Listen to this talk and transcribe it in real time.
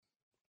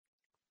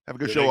Have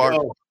a good show, Art.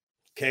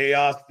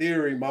 Chaos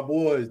Theory, my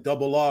boys,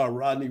 Double R,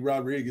 Rodney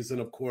Rodriguez, and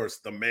of course,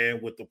 the man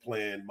with the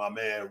plan, my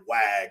man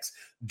Wags,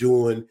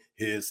 doing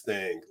his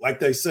thing. Like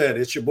they said,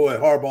 it's your boy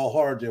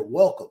Hardge, and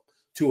welcome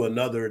to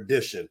another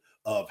edition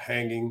of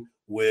Hanging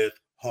with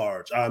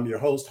Hardge. I'm your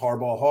host,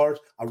 Hardge.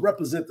 I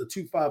represent the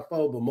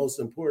 254, but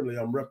most importantly,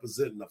 I'm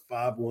representing the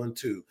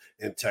 512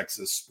 in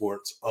Texas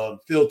Sports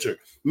Unfiltered.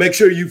 Make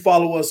sure you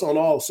follow us on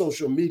all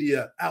social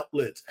media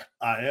outlets.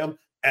 I am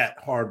at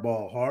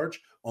Hardge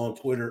on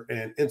Twitter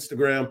and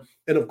Instagram.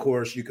 And of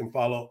course, you can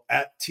follow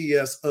at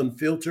TS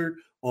Unfiltered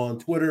on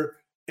Twitter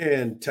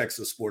and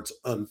Texas Sports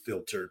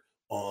Unfiltered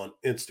on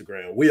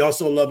Instagram. We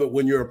also love it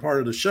when you're a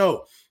part of the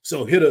show.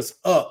 So hit us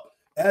up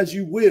as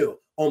you will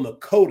on the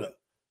CODA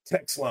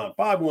text line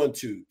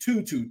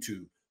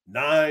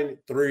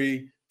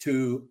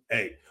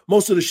 512-222-9328.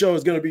 Most of the show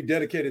is going to be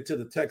dedicated to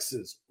the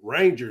Texas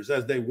Rangers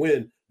as they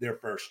win their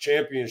first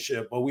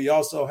championship. But we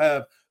also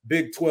have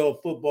Big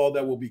 12 football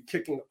that will be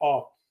kicking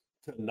off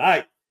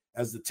tonight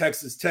as the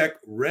Texas Tech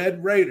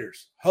Red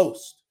Raiders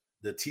host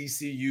the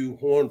TCU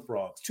Horned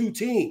Frogs, two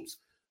teams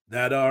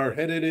that are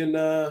headed in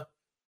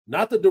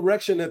not the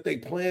direction that they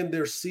planned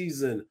their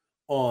season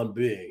on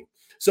being.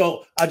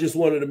 So I just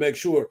wanted to make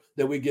sure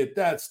that we get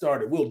that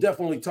started. We'll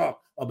definitely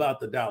talk about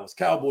the Dallas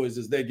Cowboys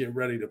as they get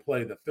ready to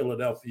play the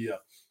Philadelphia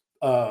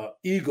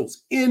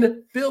Eagles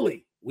in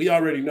Philly. We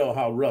already know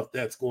how rough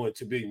that's going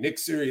to be. Nick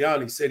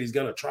Sirianni said he's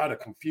going to try to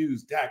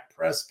confuse Dak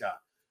Prescott.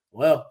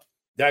 Well,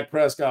 Dak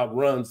Prescott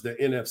runs the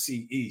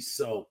NFC East,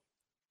 so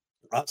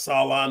that's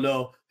all I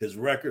know. His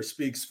record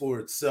speaks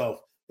for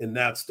itself, and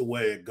that's the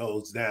way it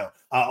goes down.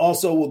 I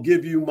also will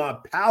give you my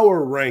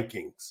power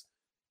rankings.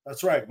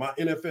 That's right, my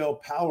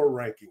NFL power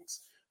rankings.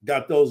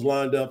 Got those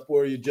lined up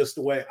for you just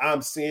the way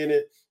I'm seeing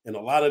it. And a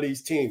lot of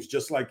these teams,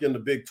 just like in the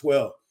Big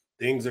 12,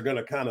 things are going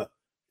to kind of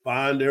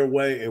find their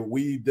way and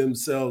weed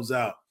themselves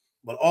out.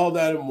 But all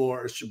that and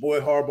more, it's your boy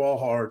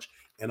Hardge,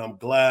 and I'm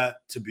glad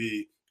to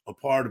be a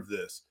part of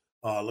this.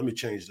 Let me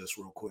change this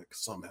real quick.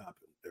 Something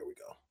happened. There we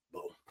go.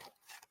 Boom.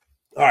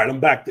 All right, I'm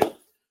back there.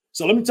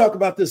 So let me talk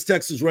about this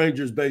Texas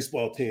Rangers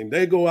baseball team.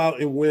 They go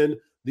out and win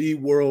the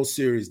World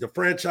Series, the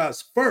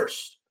franchise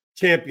first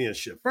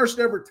championship, first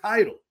ever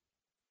title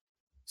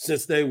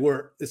since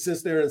their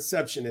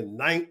inception in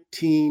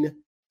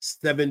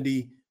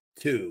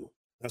 1972.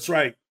 That's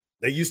right.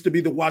 They used to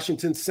be the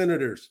Washington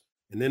Senators,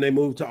 and then they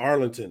moved to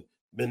Arlington.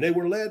 And they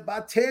were led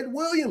by Ted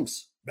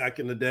Williams back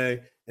in the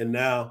day, and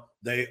now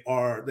they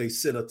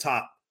sit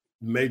atop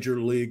Major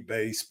League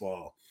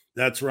Baseball.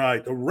 That's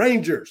right. The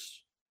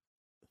Rangers,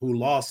 who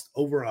lost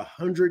over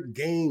 100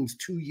 games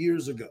 2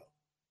 years ago,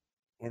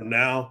 are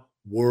now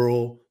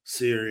World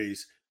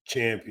Series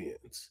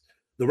champions.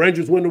 The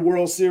Rangers win the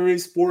World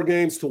Series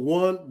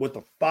 4-1 with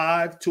a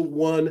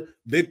 5-1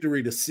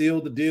 victory to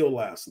seal the deal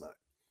last night.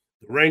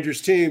 The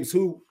Rangers teams,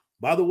 who,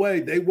 by the way,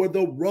 they were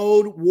the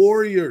Road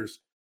Warriors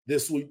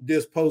this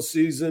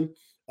postseason,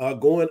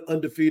 going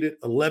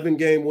undefeated,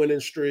 11-game winning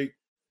streak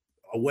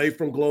away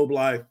from Globe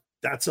Life.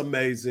 That's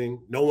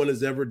amazing. No one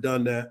has ever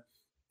done that.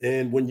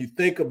 And when you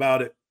think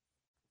about it,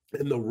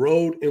 and the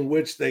road in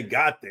which they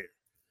got there,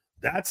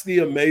 that's the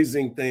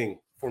amazing thing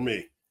for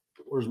me.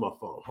 Where's my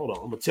phone? Hold on.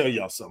 I'm going to tell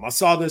y'all something. I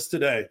saw this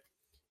today,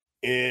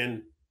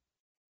 and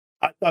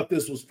I thought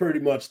this was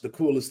pretty much the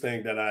coolest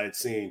thing that I had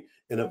seen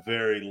in a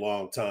very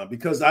long time,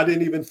 because I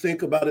didn't even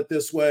think about it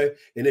this way.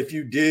 And if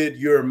you did,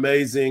 you're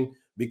amazing,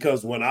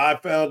 because when I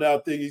found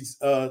out this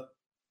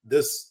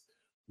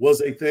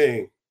was a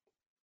thing,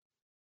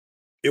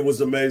 it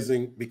was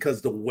amazing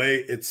because the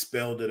way it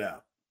spelled it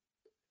out.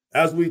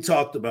 As we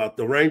talked about,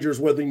 the Rangers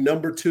were the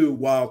number 2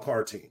 wild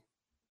card team.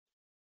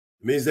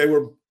 It means they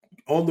were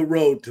on the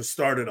road to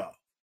start it off.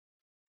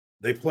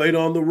 They played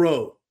on the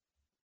road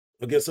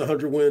against a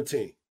 100-win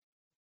team.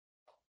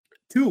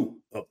 2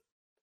 of them.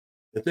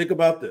 And think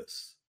about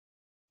this.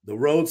 The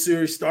road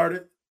series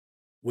started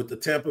with the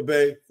Tampa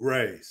Bay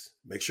Rays.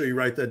 Make sure you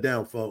write that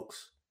down,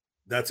 folks.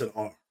 That's an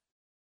R.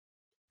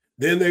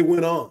 Then they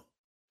went on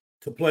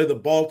to play the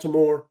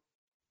Baltimore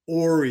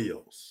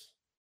Orioles.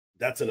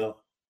 That's an O.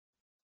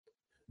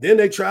 Then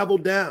they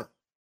traveled down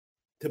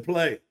to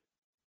play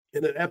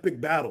in an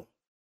epic battle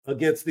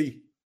against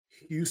the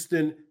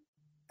Houston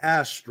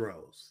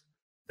Astros.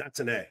 That's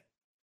an A.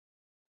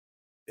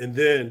 And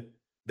then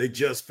they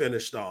just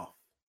finished off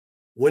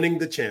winning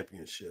the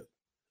championship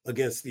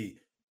against the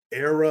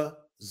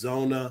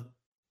Arizona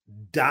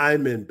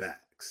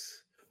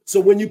Diamondbacks. So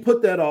when you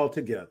put that all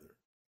together,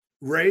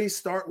 Rays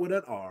start with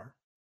an R,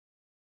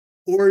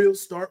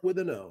 Orioles start with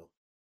an O,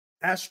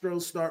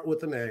 Astros start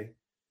with an A,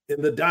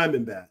 and the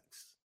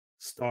Diamondbacks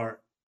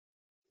start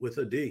with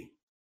a D.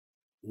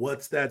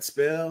 What's that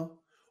spell?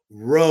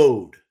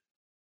 Road.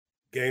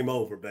 Game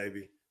over,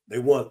 baby. They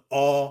won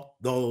all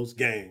those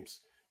games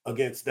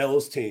against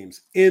those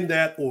teams in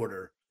that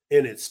order,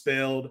 and it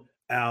spelled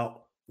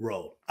out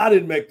road. I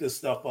didn't make this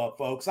stuff up,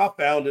 folks. I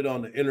found it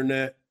on the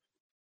internet.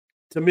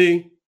 To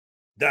me,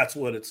 that's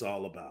what it's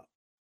all about.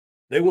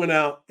 They went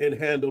out and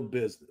handled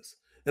business.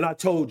 And I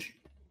told you,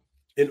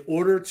 in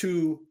order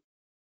to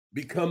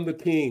become the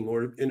king,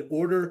 or in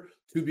order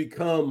to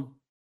become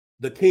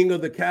the king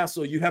of the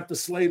castle, you have to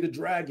slay the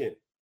dragon.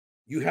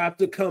 You have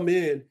to come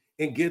in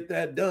and get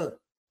that done.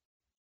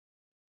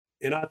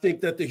 And I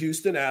think that the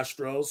Houston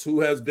Astros,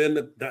 who has been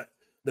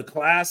the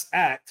class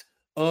act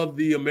of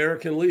the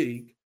American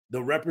League,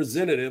 the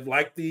representative,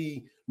 like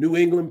the New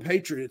England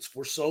Patriots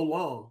for so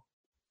long,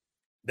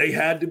 they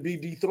had to be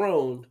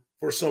dethroned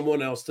for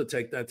someone else to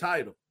take that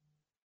title.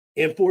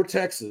 And for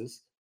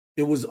Texas,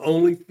 it was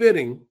only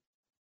fitting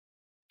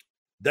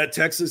that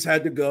Texas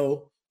had to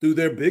go through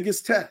their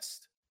biggest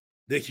test,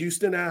 the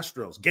Houston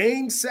Astros,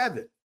 Game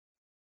 7,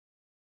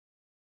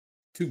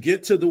 to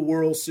get to the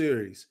World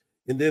Series.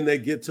 And then they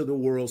get to the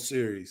World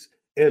Series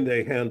and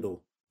they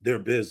handle their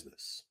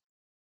business.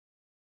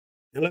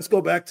 And let's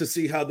go back to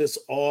see how this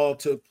all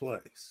took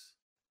place.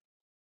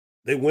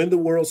 They win the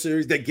World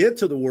Series. They get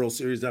to the World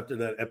Series after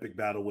that epic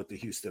battle with the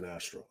Houston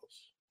Astros.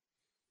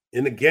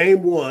 In the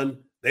Game 1,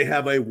 they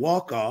have a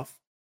walk-off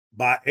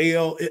by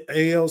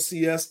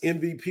ALCS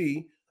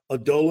MVP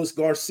Adolis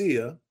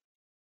Garcia,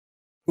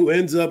 who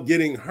ends up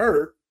getting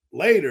hurt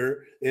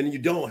later, and you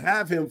don't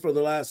have him for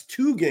the last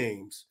 2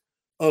 games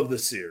of the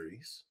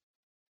series.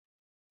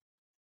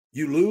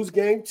 You lose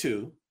Game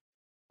 2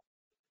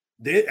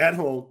 then at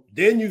home.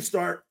 Then you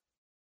start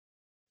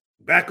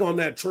back on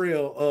that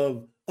trail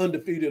of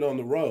undefeated on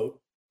the road.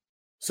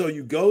 So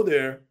you go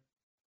there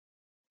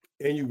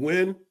and you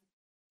win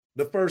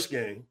the first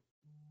game.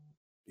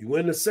 You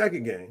win the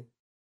second game.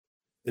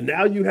 And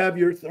now you have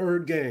your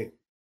third game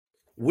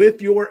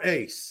with your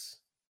ace,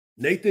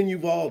 Nathan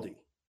Uvalde,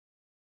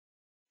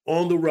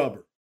 on the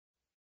rubber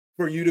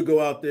for you to go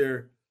out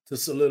there to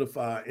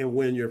solidify and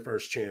win your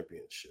first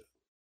championship.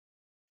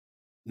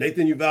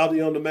 Nathan Uvalde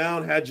on the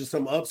mound had just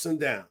some ups and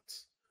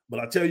downs. But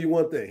I'll tell you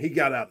one thing, he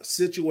got out of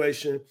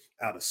situation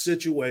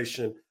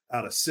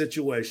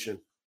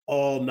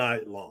all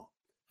night long.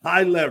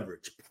 High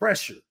leverage,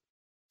 pressure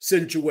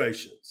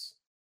situations,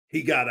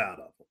 he got out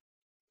of them.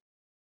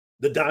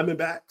 The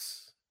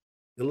Diamondbacks,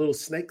 the little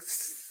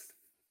snakes,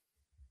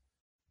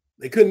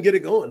 they couldn't get it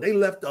going. They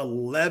left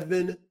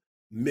 11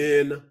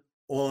 men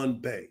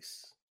on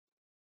base.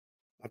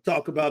 I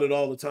talk about it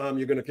all the time.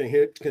 You're going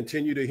to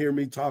continue to hear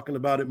me talking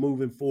about it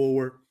moving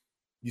forward.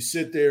 You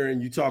sit there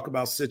and you talk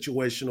about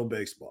situational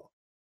baseball.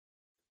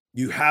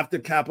 You have to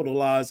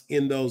capitalize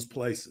in those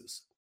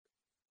places.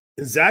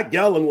 And Zach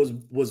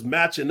Gallen was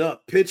matching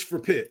up pitch for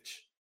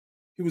pitch.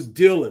 He was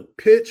dealing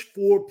pitch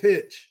for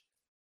pitch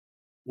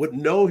with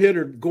no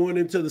hitter going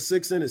into the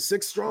 6th inning,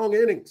 6 strong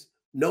innings,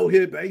 no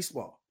hit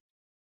baseball.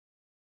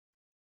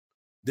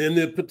 Then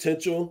the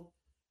potential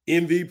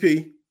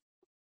MVP,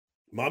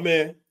 my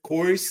man,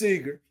 Corey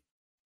Seager,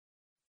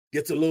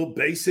 gets a little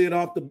base hit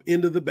off the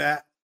end of the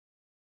bat.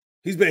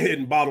 He's been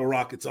hitting bottle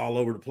rockets all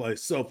over the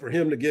place. So for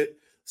him to get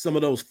some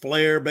of those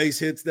flare base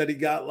hits that he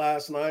got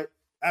last night,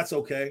 that's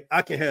okay.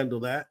 I can handle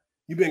that.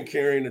 You've been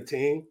carrying the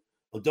team.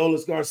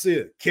 Adolis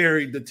Garcia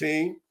carried the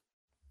team.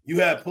 You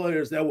had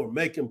players that were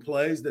making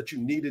plays that you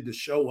needed to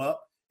show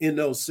up in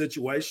those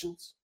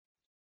situations.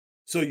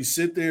 So you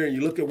sit there and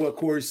you look at what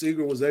Corey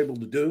Seager was able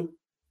to do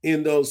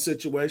in those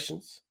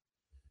situations.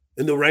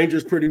 And the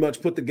Rangers pretty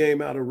much put the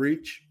game out of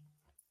reach.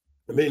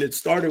 I mean, it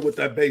started with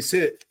that base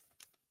hit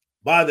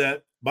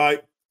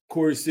by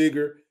Corey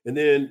Seager, and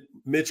then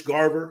Mitch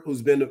Garver,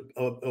 who's been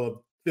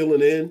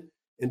filling in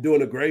and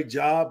doing a great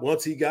job.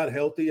 Once he got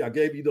healthy, I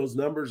gave you those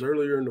numbers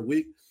earlier in the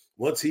week.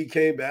 Once he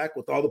came back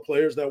with all the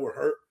players that were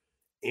hurt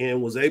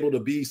and was able to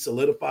be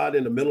solidified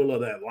in the middle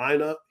of that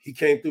lineup, he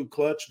came through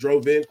clutch,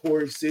 drove in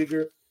Corey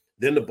Seager.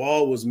 Then the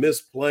ball was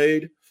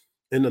misplayed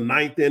in the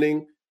 9th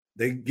inning.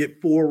 They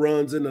get 4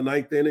 runs in the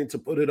 9th inning to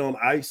put it on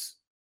ice.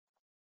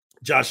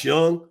 Josh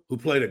Young, who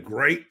played a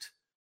great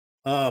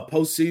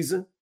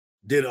postseason,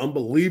 did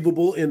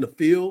unbelievable in the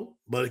field,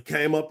 but it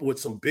came up with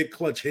some big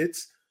clutch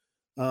hits,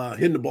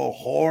 hitting the ball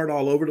hard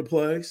all over the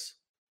place.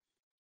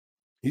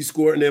 He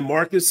scored, and then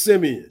Marcus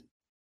Semien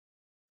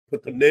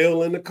put the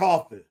nail in the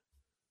coffin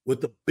with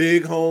the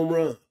big home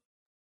run.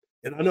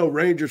 And I know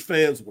Rangers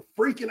fans were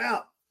freaking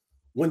out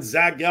when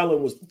Zach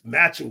Gallen was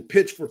matching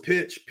pitch for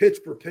pitch,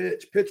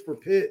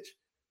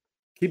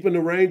 keeping the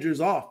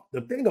Rangers off.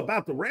 The thing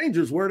about the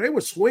Rangers were they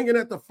were swinging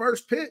at the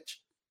first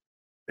pitch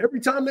every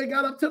time they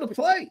got up to the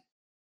plate.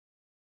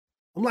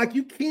 I'm like,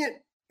 you can't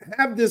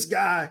have this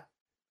guy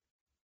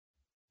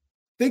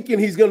thinking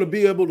he's going to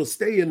be able to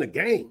stay in the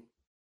game.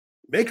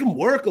 Make him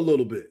work a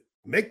little bit.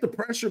 Make the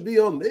pressure be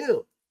on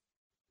them.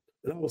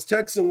 And I was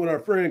texting with our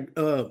friend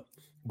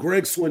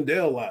Greg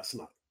Swindell last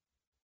night.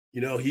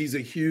 You know, he's a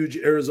huge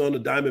Arizona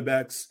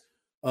Diamondbacks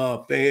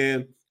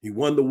fan. He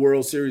won the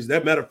World Series.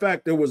 That matter of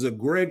fact, there was a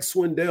Greg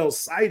Swindell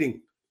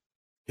sighting,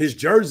 his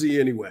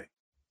jersey anyway,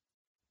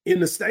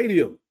 in the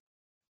stadium.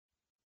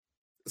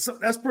 So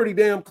that's pretty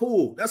damn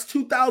cool. That's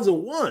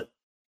 2001.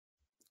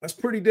 That's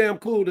pretty damn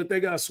cool that they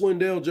got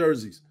Swindell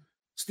jerseys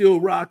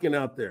still rocking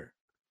out there.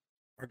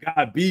 Our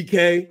guy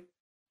BK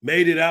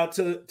made it out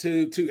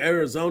to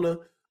Arizona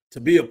to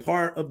be a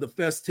part of the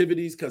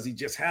festivities because he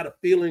just had a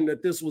feeling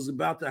that this was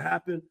about to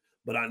happen.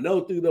 But I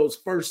know through those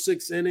first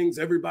 6 innings,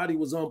 everybody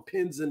was on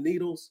pins and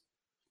needles,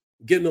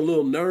 getting a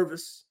little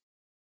nervous.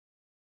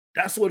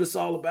 That's what it's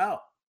all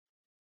about.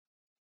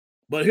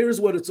 But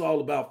here's what it's all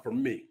about for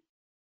me.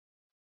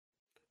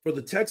 For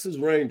the Texas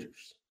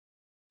Rangers,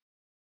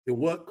 and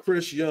what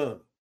Chris Young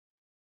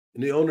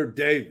and the owner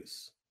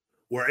Davis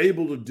were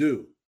able to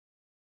do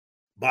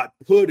by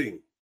putting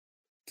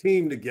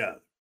team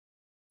together,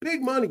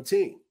 big money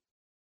team,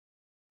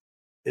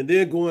 and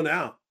then going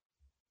out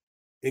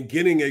and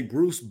getting a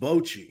Bruce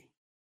Bochy,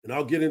 and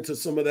I'll get into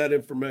some of that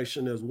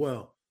information as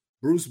well.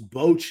 Bruce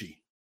Bochy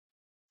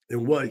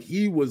and what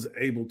he was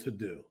able to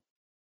do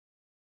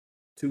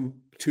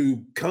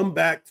to come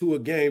back to a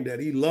game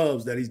that he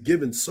loves, that he's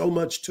given so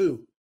much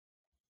to,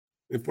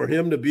 and for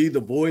him to be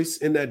the voice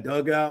in that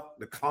dugout,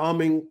 the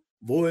calming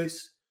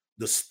voice,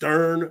 the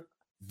stern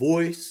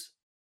voice,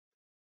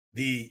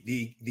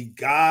 the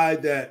guy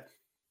that,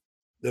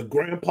 the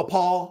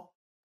grandpapa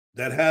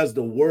that has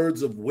the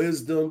words of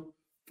wisdom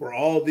for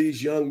all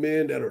these young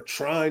men that are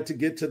trying to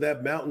get to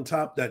that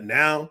mountaintop, that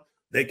now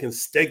they can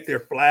stake their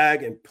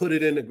flag and put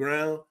it in the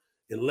ground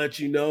and let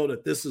you know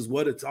that this is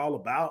what it's all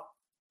about.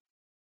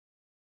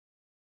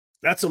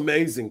 That's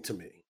amazing to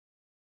me.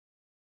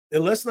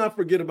 And let's not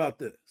forget about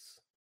this.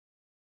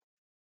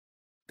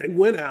 They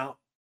went out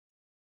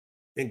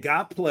and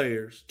got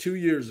players 2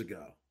 years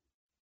ago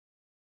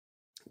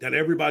that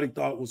everybody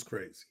thought was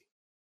crazy.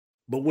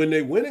 But when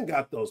they went and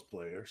got those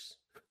players,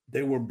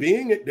 they were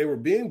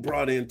being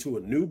brought into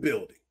a new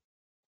building,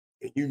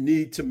 and you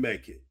need to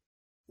make it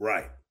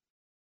right.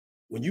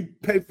 When you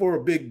pay for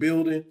a big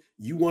building,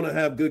 you want to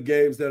have good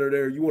games that are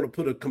there. You want to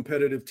put a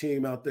competitive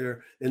team out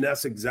there, and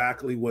that's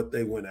exactly what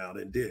they went out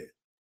and did.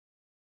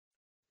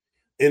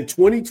 In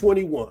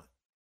 2021,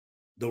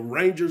 the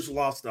Rangers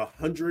lost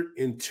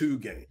 102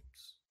 games.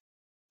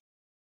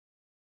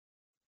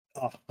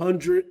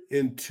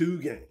 102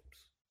 games.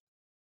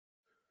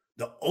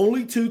 The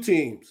only 2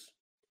 teams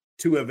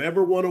to have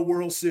ever won a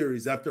World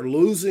Series after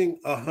losing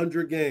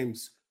 100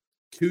 games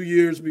 2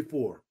 years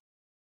before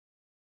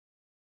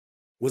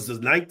was the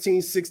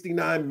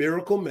 1969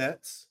 Miracle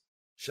Mets.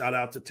 Shout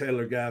out to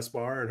Taylor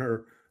Gaspar and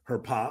her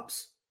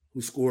pops,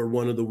 who scored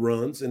one of the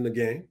runs in the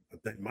game.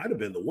 That might have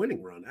been the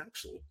winning run,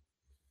 actually.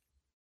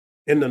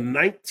 And the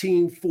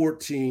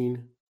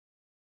 1914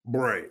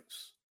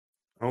 Braves.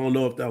 I don't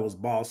know if that was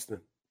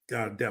Boston.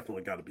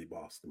 Definitely got to be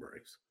Boston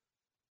Braves.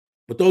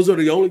 But those are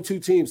the only 2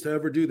 teams to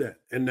ever do that.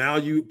 And now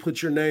you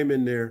put your name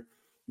in there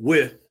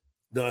with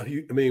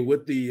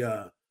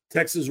the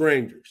Texas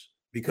Rangers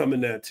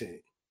becoming that team.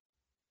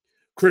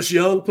 Chris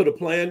Young put a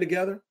plan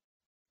together.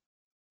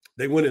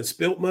 They went and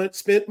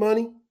spent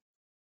money.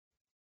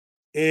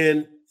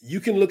 And you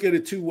can look at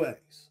it 2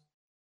 ways.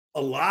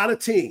 A lot of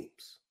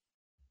teams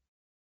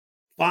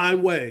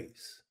find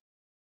ways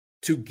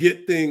to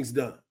get things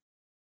done.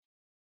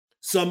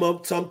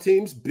 Some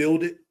teams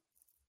build it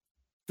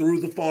through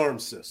the farm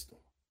system.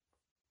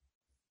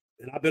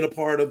 And I've been a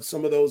part of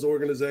some of those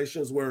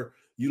organizations where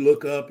you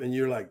look up and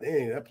you're like,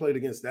 dang, I played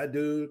against that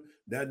dude,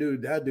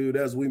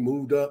 as we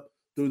moved up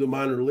through the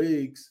minor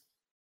leagues.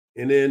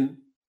 And then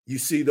you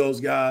see those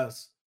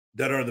guys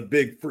that are the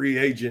big free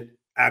agent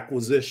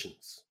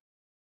acquisitions.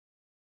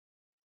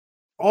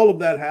 All of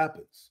that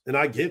happens, and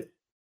I get it.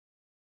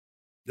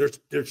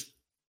 There's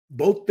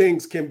both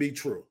things can be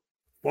true.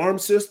 Farm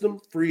system,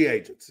 free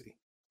agency.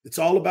 It's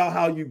all about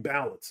how you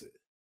balance it.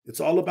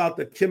 It's all about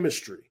the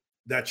chemistry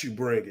that you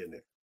bring in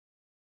there.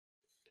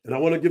 And I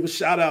want to give a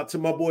shout out to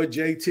my boy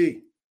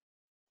JT.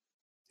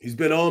 He's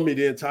been on me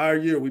the entire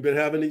year. We've been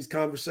having these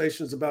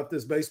conversations about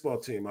this baseball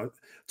team. I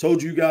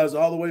told you guys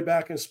all the way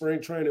back in spring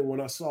training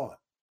when I saw it.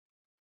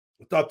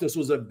 I thought this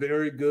was a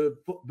very good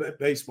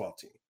baseball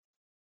team.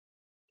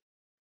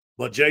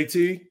 But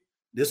JT,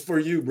 this for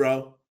you,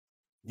 bro.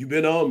 You've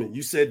been on me.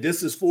 You said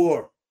this is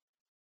for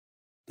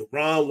the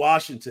Ron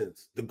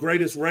Washingtons, the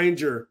greatest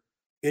Ranger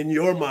in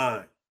your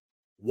mind,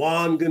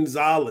 Juan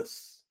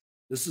Gonzalez.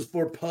 This is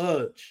for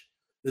Pudge.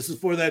 This is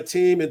for that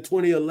team in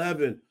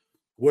 2011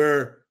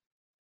 where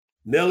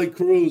Nelly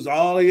Cruz,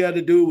 all he had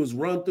to do was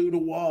run through the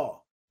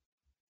wall.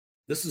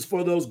 This is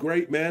for those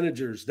great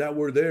managers that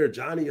were there,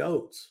 Johnny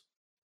Oates.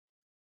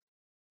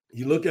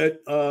 You look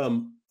at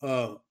Ron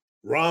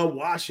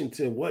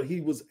Washington, what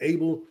he was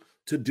able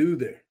to do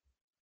there.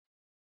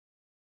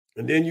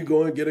 And then you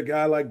go and get a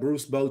guy like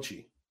Bruce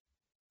Bochy,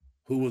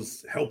 who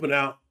was helping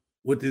out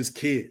with his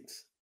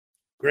kids,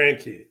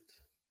 grandkids.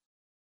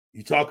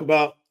 You talk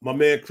about my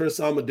man Chris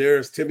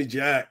Amadeus, Timmy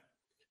Jack,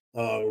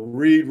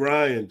 Reed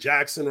Ryan,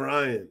 Jackson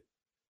Ryan,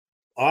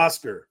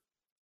 Oscar,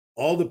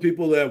 all the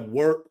people that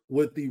work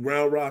with the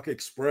Round Rock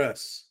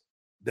Express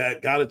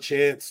that got a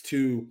chance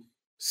to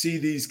see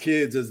these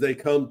kids as they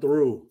come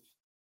through,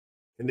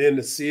 and then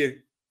to see it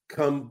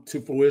come to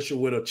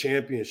fruition with a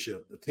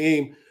championship. The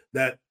team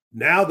that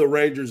now the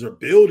Rangers are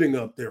building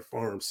up their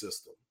farm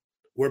system,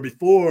 where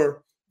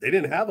before they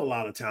didn't have a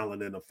lot of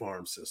talent in the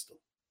farm system.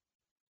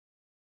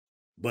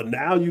 But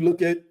now you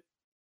look at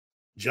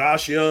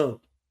Josh Young,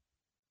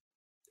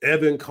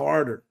 Evan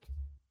Carter,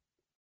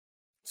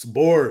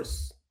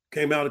 Boris,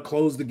 came out and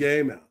closed the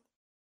game out.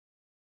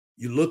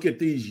 You look at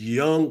these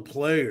young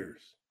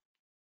players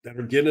that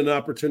are getting an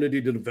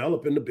opportunity to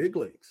develop in the big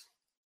leagues.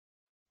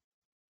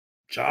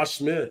 Josh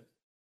Smith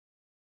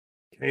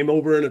came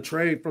over in a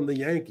trade from the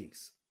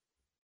Yankees.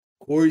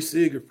 Corey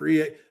Seager,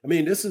 I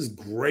mean, this is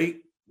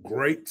great,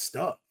 great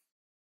stuff.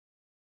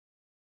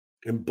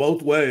 In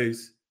both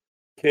ways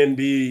can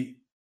be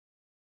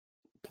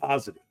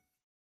positive.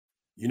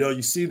 You know,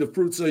 you see the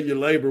fruits of your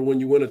labor when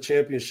you win a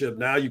championship.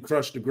 Now you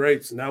crush the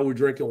grapes. Now we're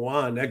drinking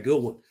wine, that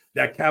good one,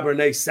 that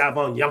Cabernet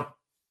Sauvignon,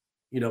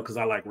 you know, because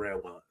I like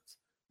red wines.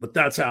 But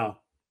that's how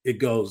it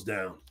goes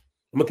down.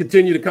 I'm going to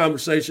continue the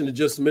conversation in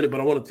just a minute, but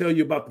I want to tell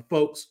you about the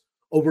folks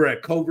over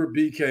at Covert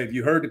Bee Cave.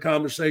 You heard the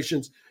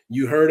conversations.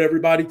 You heard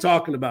everybody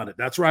talking about it.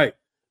 That's right.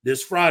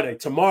 This Friday,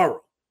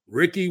 tomorrow,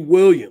 Ricky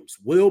Williams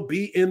will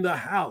be in the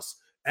house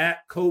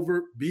at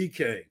Covert Bee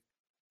Cave.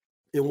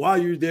 And while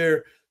you're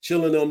there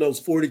chilling on those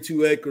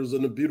 42 acres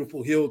in the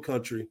beautiful hill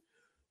country,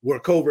 where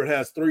Covert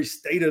has 3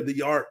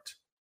 state-of-the-art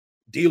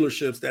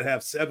dealerships that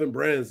have 7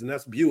 brands, and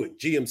that's Buick,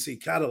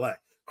 GMC, Cadillac,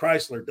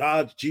 Chrysler,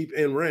 Dodge, Jeep,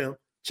 and Ram.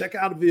 Check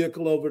out a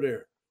vehicle over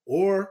there.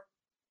 Or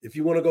if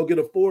you want to go get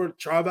a Ford,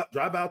 drive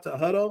out to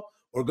Hutto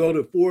or go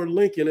to Ford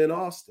Lincoln in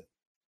Austin.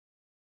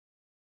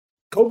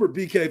 Covert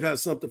Bee Cave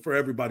has something for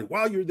everybody.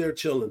 While you're there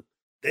chilling,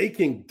 they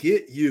can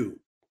get you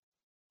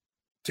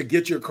to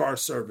get your car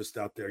serviced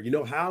out there. You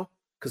know how?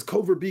 Because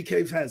Covert Bee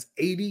Cave has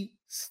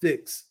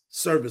 86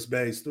 service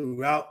bays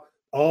throughout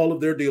all of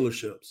their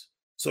dealerships.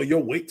 So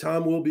your wait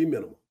time will be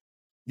minimal.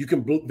 You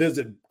can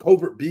visit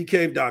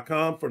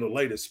covertbeecave.com for the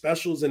latest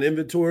specials and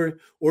inventory,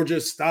 or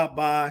just stop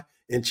by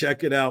and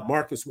check it out.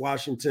 Marcus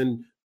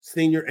Washington,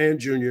 Senior and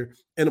Junior,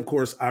 and of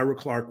course, Ira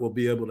Clark will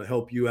be able to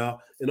help you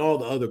out, and all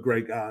the other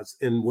great guys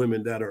and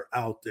women that are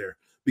out there,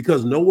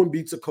 because no one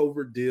beats a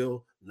Covert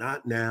deal.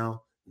 Not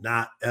now,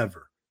 not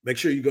ever. Make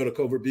sure you go to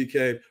Covert Bee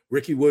Cave.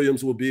 Ricky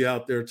Williams will be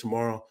out there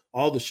tomorrow.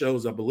 All the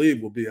shows, I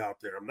believe, will be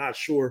out there. I'm not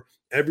sure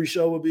every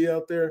show will be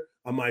out there.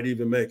 I might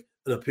even make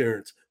an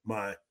appearance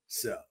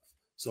myself.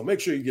 So make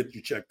sure you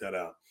check that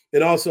out.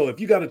 And also, if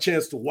you got a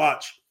chance to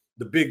watch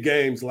the big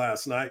games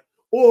last night,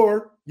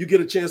 or you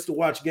get a chance to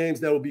watch games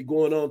that will be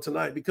going on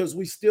tonight, because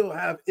we still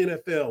have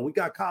NFL, we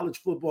got college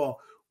football,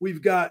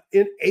 we've got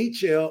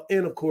NHL,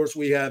 and of course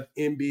we have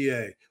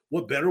NBA.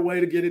 What better way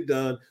to get it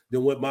done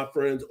than with my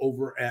friends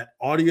over at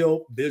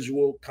Audio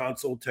Visual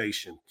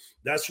Consultation?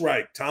 That's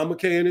right. Tom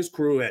McKay and his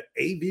crew at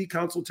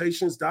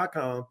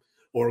avconsultations.com,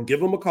 or give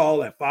them a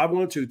call at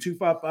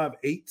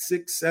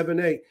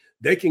 512-255-8678.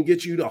 They can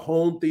get you the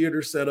home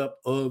theater setup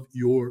of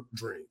your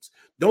dreams.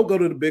 Don't go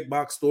to the big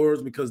box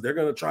stores, because they're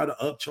going to try to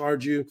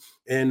upcharge you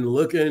and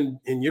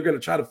you're going to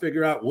try to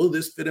figure out, will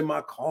this fit in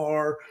my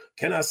car?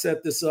 Can I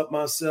set this up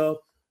myself?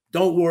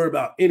 Don't worry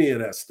about any of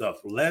that stuff.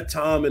 Let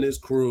Tom and his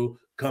crew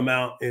come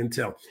out and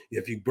tell.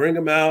 If you bring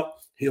him out,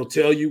 he'll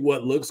tell you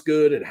what looks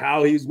good and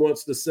how he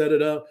wants to set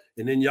it up.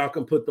 And then y'all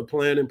can put the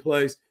plan in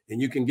place and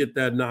you can get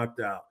that knocked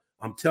out.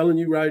 I'm telling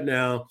you right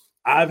now,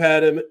 I've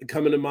had him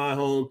come into my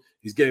home.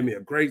 He's gave me a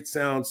great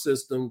sound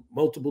system,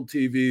 multiple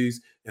TVs,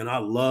 and I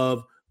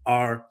love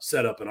our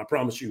setup. And I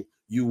promise you,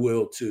 you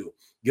will too.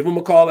 Give him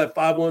a call at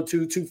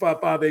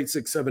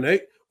 512-255-8678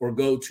 or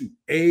go to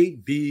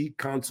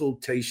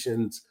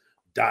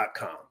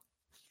avconsultations.com.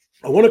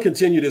 I want to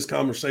continue this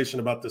conversation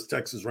about this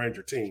Texas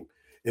Ranger team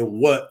and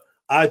what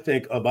I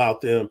think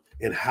about them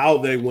and how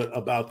they went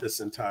about this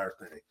entire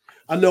thing.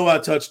 I know I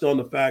touched on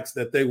the facts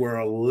that they were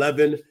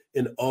 11-0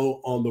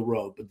 on the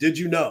road, but did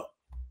you know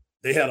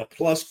they had a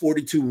plus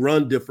 42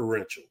 run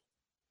differential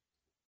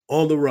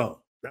on the road?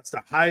 That's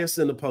the highest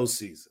in the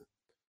postseason.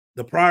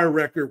 The prior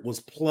record was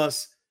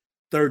plus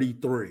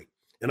 33.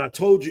 And I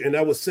told you, and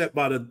that was set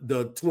by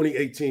the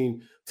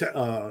 2018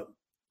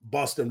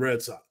 Boston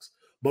Red Sox.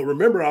 But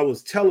remember, I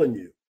was telling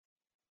you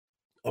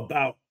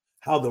about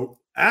how the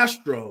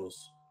Astros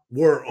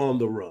were on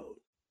the road.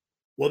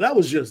 Well, that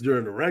was just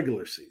during the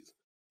regular season.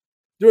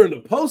 During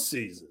the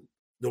postseason,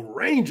 the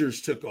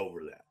Rangers took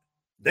over that.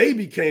 They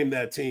became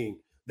that team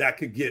that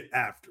could get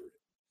after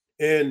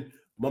it. And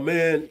my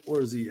man,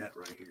 where is he at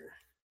right here?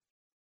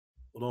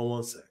 Hold on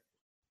one second.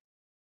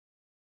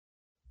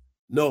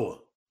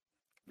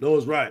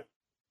 Noah's right.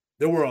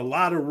 There were a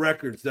lot of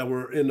records that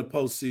were in the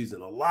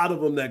postseason, a lot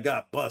of them that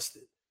got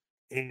busted.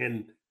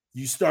 And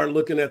you start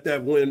looking at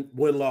that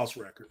win-loss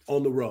record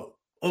on the road.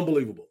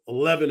 Unbelievable.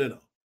 11-0.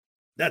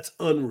 That's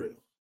unreal.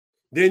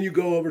 Then you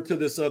go over to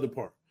this other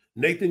part.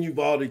 Nathan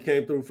Uvalde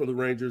came through for the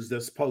Rangers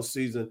this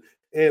postseason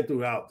and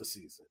throughout the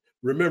season.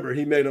 Remember,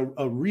 he made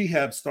a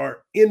rehab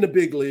start in the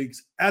big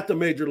leagues at the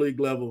major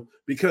league level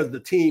because the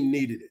team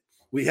needed it.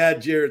 We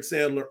had Jared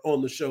Sandler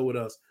on the show with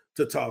us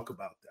to talk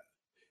about that.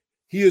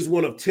 He is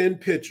one of 10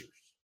 pitchers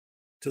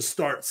to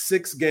start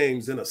 6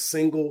 games in a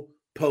single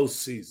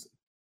postseason.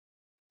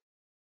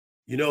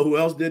 You know who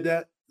else did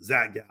that?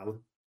 Zach Gallen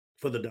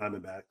for the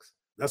Diamondbacks.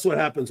 That's what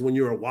happens when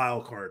you're a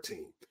wild card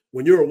team.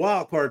 When you're a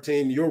wild card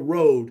team, your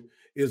road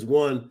is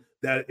one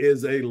that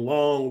is a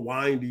long,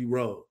 windy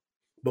road.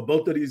 But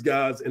both of these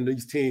guys and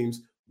these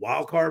teams,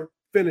 wild card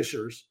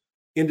finishers,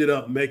 ended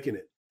up making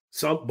it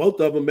Both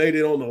of them made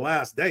it on the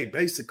last day,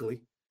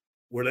 basically,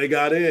 where they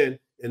got in,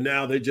 and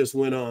now they just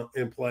went on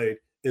and played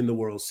in the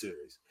World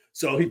Series.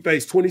 So he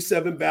faced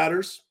 27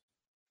 batters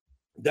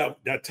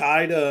that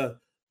tied the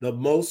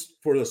most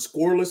for the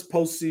scoreless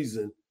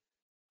postseason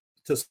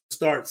to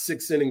start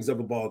 6 innings of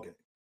a ball game.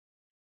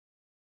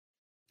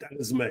 That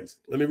is amazing.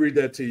 Let me read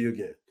that to you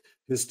again.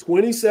 His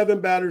 27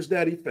 batters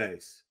that he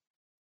faced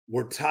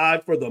were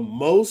tied for the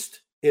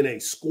most in a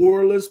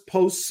scoreless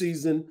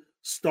postseason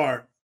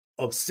start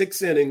of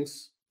 6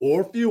 innings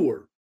or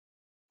fewer.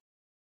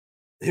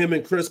 Him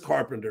and Chris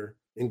Carpenter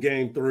in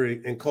Game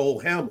 3, and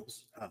Cole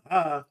Hamels.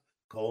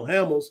 Cole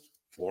Hamels,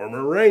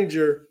 former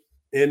Ranger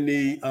in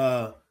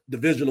the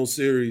divisional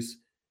series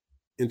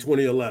in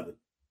 2011.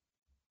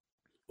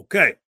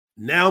 Okay,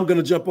 now I'm going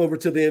to jump over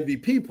to the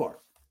MVP part.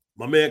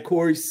 My man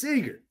Corey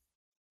Seager,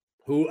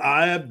 who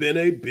I have been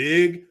a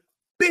big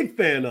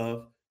fan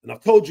of, and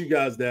I've told you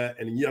guys that,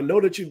 and I know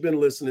that you've been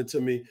listening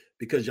to me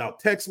because y'all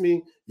text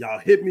me, y'all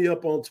hit me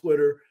up on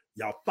Twitter,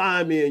 y'all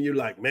find me, and you're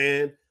like,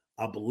 man,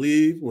 I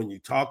believe when you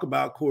talk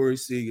about Corey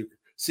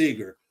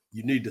Seager,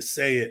 you need to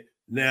say it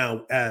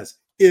now as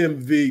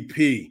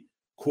MVP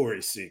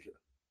Corey Seager.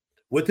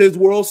 With his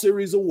World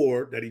Series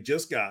award that he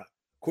just got,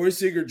 Corey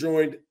Seager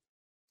joined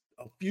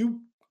a few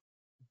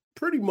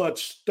pretty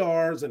much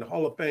stars and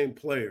Hall of Fame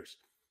players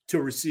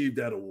to receive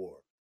that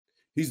award.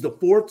 He's the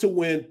fourth to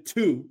win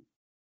 2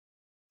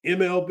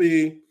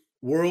 MLB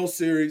World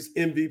Series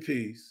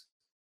MVPs.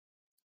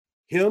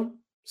 Him,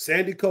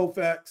 Sandy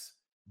Koufax,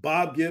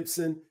 Bob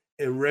Gibson,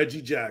 and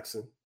Reggie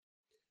Jackson.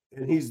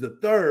 And he's the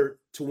third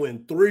to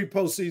win 3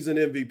 postseason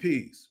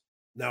MVPs.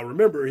 Now,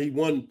 remember, he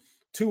won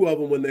 2 of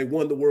them when they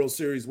won the World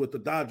Series with the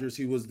Dodgers.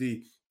 He was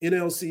the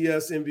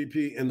NLCS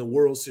MVP and the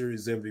World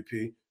Series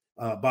MVP.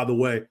 By the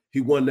way, he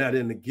won that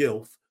in the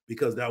GILF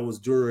because that was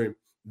during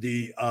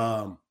the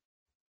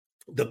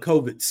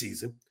COVID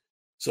season.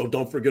 So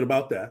don't forget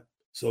about that.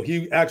 So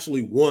he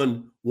actually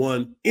won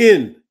one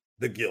in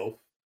the GILF.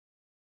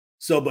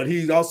 So, but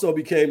he also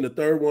became the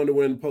third one to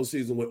win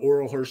postseason with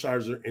Oral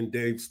Hershiser and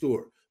Dave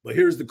Stewart. But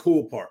here's the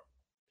cool part.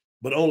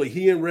 But only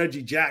he and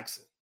Reggie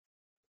Jackson,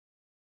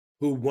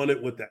 who won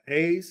it with the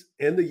A's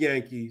and the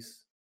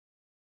Yankees,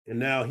 and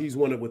now he's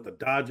won it with the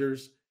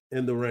Dodgers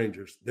and the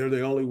Rangers. They're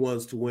the only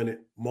ones to win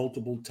it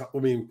multiple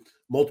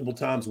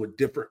times with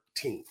different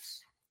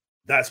teams.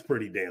 That's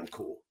pretty damn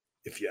cool,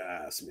 if you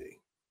ask me.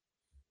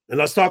 And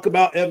let's talk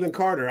about Evan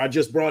Carter. I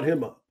just brought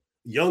him up.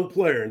 Young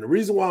player. And the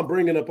reason why I'm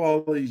bringing up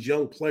all these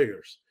young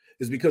players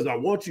is because I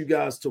want you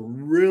guys to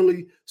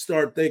really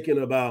start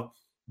thinking about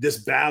this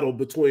battle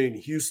between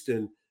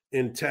Houston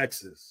and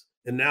Texas.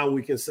 And now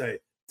we can say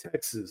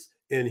Texas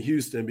and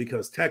Houston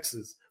because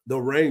Texas, the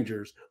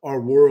Rangers,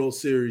 are World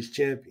Series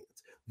champions.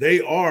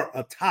 They are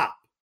atop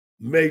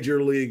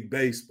Major League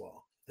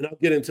Baseball. And I'll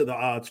get into the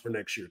odds for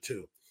next year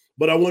too.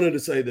 But I wanted to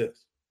say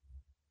this.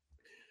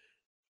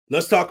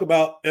 Let's talk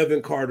about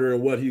Evan Carter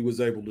and what he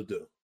was able to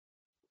do.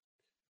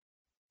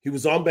 He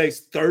was on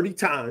base 30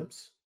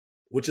 times,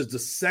 which is the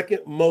second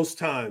most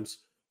times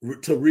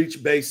to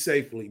reach base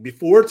safely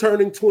before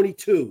turning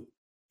 22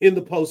 in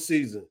the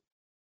postseason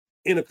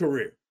in a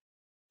career.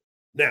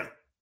 Now,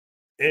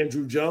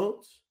 Andrew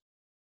Jones,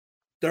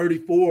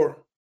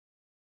 34.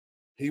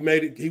 He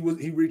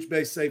reached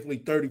base safely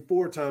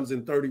 34 times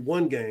in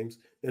 31 games,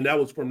 and that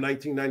was from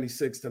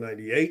 1996 to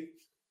 98.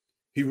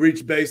 He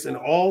reached base in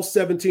all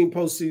 17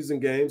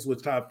 postseason games,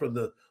 which tied for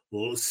the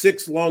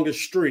 6th longest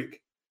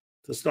streak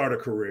to start a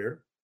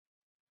career.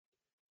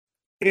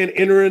 And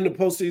entering the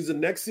postseason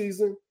next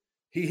season,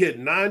 he hit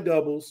 9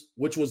 doubles,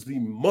 which was the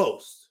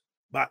most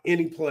by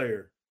any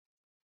player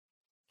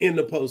in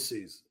the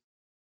postseason.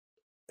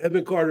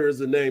 Evan Carter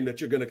is a name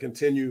that you're going to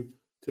continue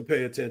to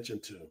pay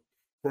attention to.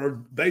 For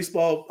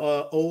baseball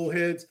old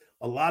heads,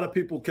 a lot of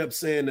people kept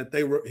saying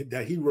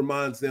that he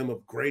reminds them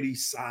of Grady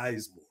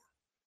Sizemore.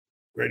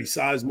 Grady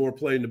Sizemore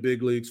played in the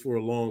big leagues for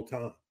a long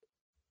time.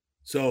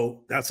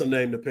 So that's a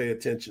name to pay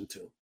attention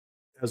to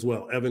as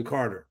well. Evan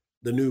Carter,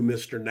 the new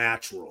Mr.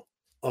 Natural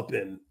up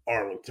in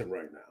Arlington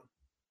right now.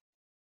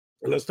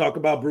 And let's talk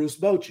about Bruce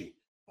Bochy.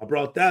 I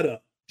brought that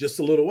up just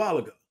a little while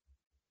ago.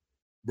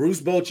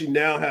 Bruce Bochy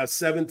now has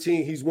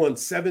 17. He's won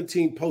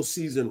 17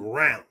 postseason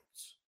rounds.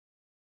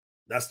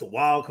 That's the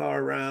wild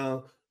card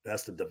round,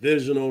 that's the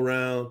divisional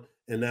round,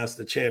 and that's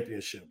the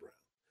championship round.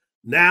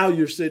 Now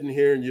you're sitting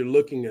here and you're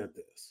looking at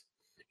this.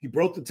 He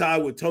broke the tie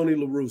with Tony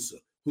La Russa,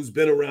 who's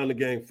been around the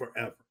game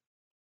forever,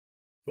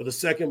 for the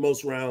second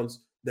most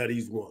rounds that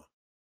he's won,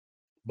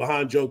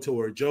 behind Joe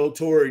Torre. Joe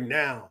Torre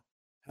now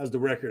has the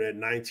record at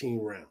 19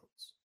 rounds.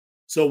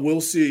 So we'll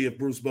see if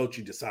Bruce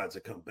Bochy decides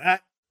to come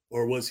back,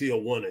 or was he a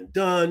one and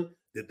done?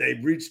 Did they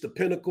reach the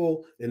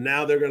pinnacle and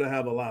now they're going to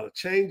have a lot of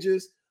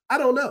changes? I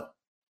don't know.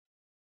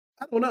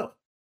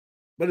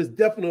 But it's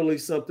definitely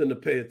something to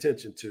pay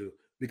attention to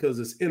because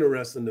it's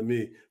interesting to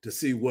me to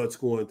see what's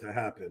going to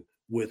happen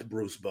with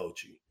Bruce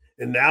Bochy.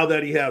 And now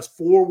that he has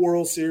 4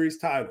 World Series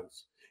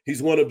titles,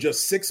 he's one of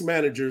just 6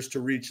 managers to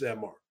reach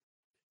that mark.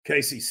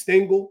 Casey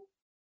Stengel,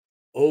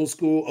 Old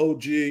school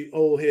OG,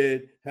 old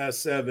head has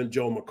 7.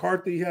 Joe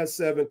McCarthy has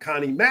 7.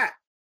 Connie Mack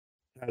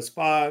has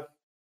 5.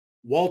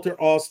 Walter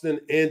Austin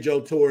and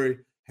Joe Torre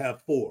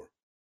have 4.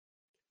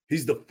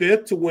 He's the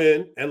 5th to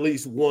win at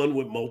least one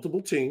with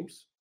multiple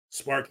teams.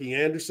 Sparky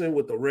Anderson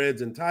with the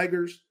Reds and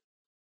Tigers.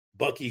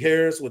 Bucky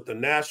Harris with the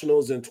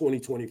Nationals in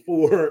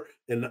 2024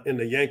 and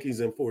the Yankees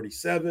in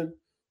 47.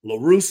 La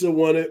Russa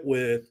won it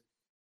with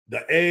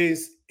the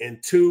A's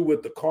and 2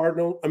 with the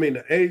Cardinals.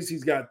 The A's,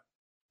 he's got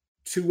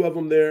 2 of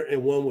them there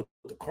and 1 with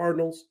the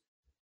Cardinals.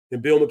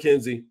 And Bill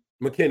McKinney,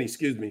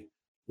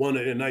 won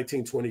it in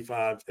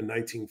 1925 and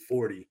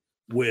 1940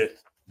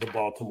 with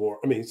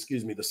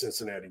the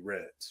Cincinnati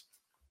Reds.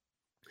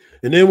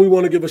 And then we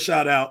want to give a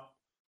shout out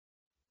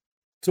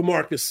to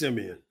Marcus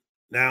Semien.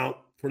 Now,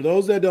 for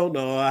those that don't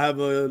know, I have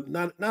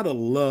not a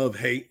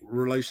love-hate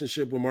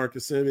relationship with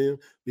Marcus Semien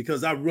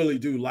because I really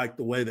do like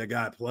the way that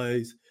guy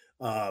plays.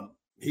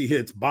 He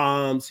hits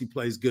bombs. He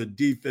plays good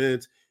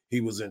defense. He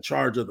was in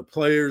charge of the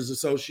Players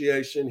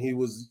Association. He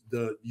was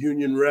the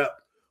union rep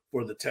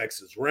for the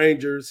Texas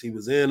Rangers. He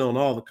was in on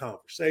all the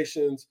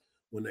conversations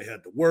when they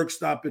had the work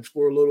stoppage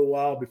for a little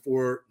while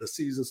before the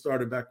season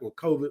started back with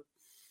COVID.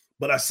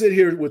 But I sit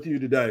here with you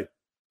today,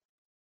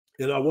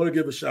 and I want to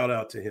give a shout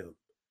out to him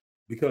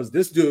because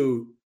this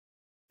dude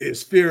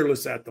is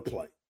fearless at the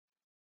plate.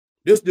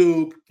 This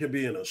dude can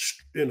be in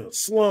a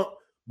slump,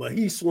 but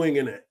he's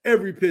swinging at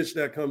every pitch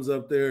that comes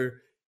up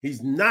there.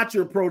 He's not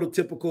your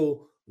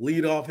prototypical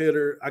leadoff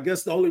hitter. I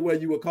guess the only way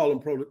you would call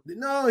him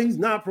no, he's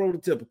not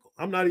prototypical.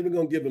 I'm not even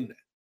going to give him that.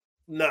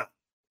 Nah.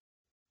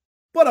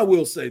 But I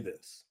will say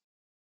this.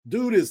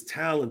 Dude is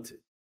talented,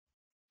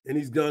 and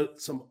he's done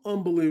some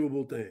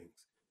unbelievable things.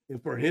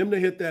 And for him to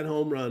hit that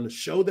home run, to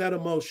show that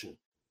emotion,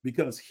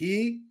 because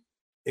he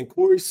and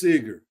Corey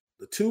Seager,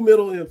 the 2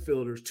 middle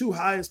infielders, 2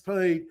 highest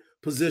paid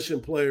position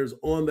players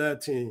on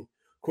that team,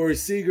 Corey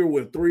Seager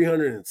with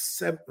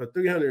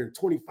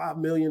 $325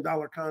 million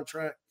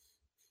contract,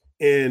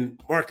 and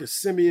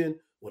Marcus Semien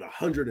with a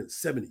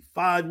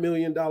 $175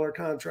 million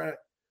contract.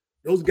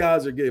 Those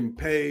guys are getting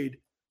paid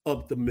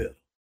up the middle.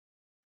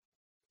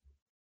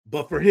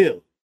 But for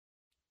him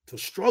to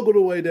struggle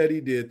the way that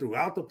he did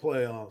throughout the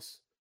playoffs,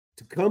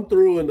 to come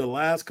through in the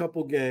last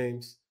couple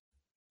games,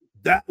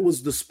 that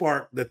was the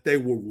spark that they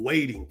were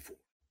waiting for.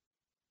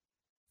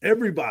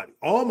 Everybody,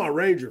 all my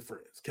Ranger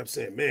friends kept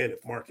saying, man,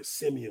 if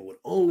Marcus Semien would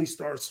only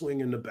start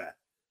swinging the bat.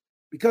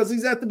 Because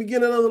he's at the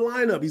beginning of the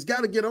lineup. He's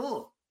got to get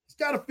on. He's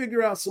got to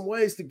figure out some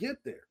ways to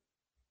get there.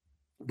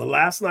 But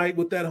last night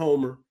with that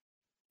homer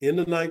in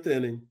the 9th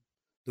inning,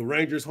 the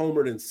Rangers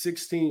homered in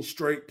 16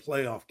 straight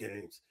playoff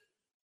games.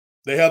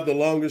 They have the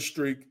longest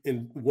streak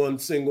in one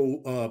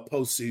single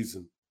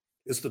postseason.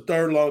 It's the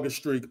 3rd longest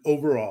streak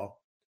overall,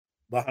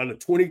 behind a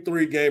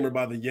 23-gamer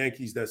by the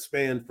Yankees that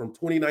spanned from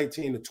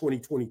 2019 to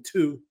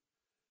 2022,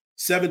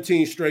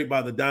 17 straight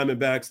by the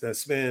Diamondbacks that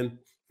spanned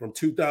from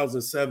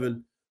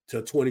 2007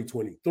 to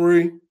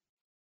 2023,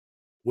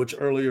 which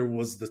earlier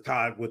was the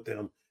tie with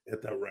them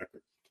at that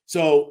record.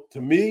 So to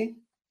me,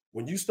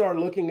 when you start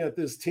looking at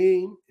this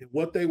team and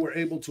what they were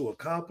able to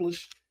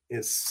accomplish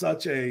in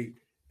such a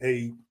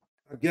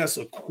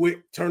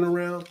quick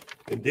turnaround,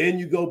 and then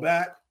you go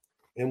back,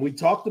 and we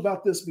talked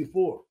about this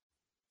before.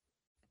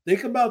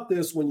 Think about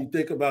this when you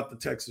think about the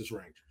Texas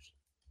Rangers.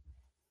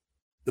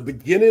 The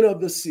beginning of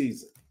the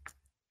season,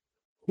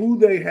 who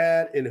they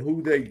had and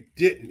who they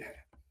didn't have.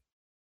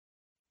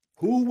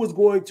 Who was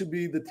going to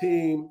be the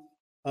team?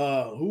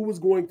 Who was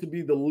going to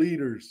be the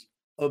leaders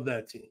of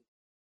that team?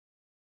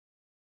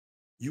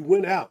 You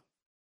went out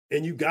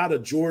and you got a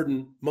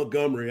Jordan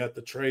Montgomery at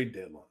the trade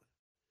deadline.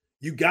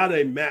 You got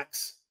a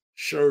Max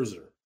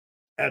Scherzer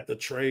at the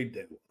trade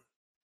deadline.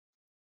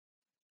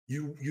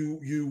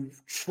 You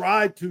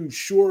tried to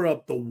shore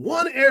up the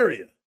one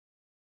area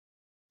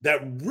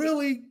that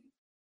really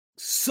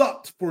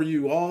sucked for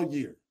you all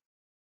year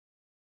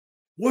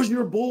was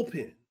your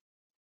bullpen.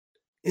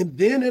 And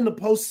then in the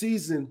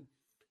postseason,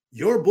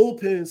 your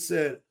bullpen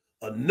said,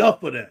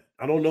 enough of that.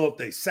 I don't know if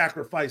they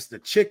sacrificed the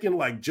chicken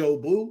like Joe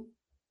Boo.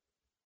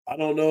 I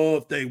don't know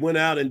if they went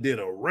out and did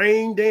a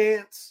rain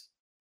dance.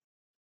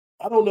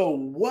 I don't know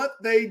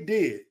what they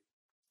did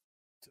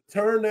to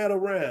turn that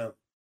around.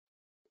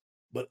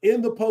 But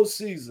in the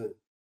postseason,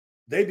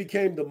 they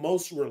became the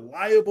most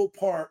reliable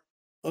part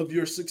of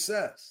your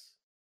success.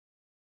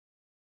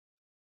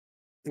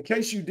 In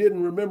case you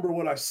didn't remember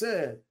what I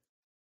said,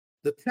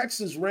 the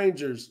Texas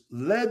Rangers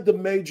led the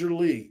major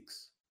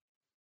leagues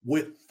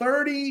with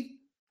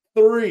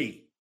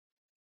 33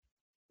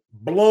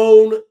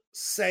 blown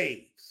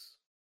saves.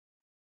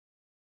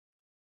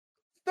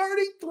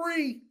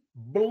 33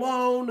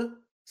 blown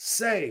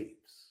saves.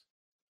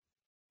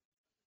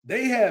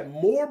 They had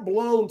more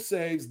blown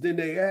saves than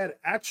they had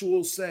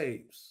actual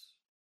saves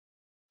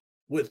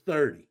with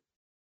 30.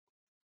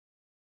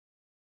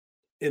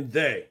 And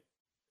they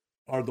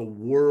are the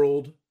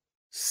World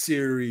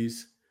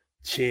Series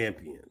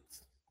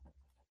champions.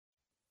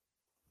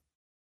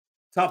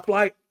 Top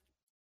flight.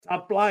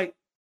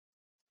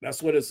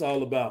 That's what it's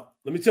all about.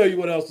 Let me tell you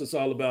what else it's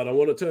all about. I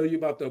want to tell you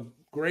about the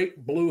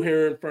Great Blue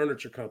Heron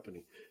Furniture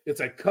Company.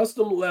 It's a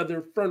custom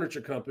leather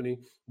furniture company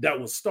that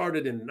was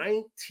started in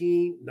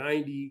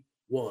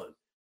 1991.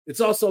 It's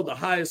also the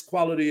highest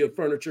quality of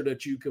furniture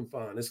that you can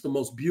find. It's the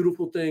most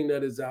beautiful thing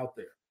that is out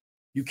there.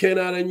 You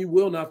cannot and you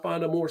will not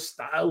find a more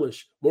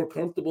stylish, more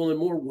comfortable, and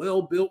more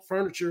well-built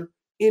furniture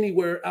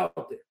anywhere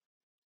out there.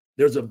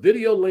 There's a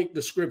video link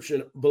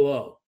description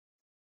below,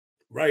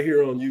 right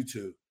here on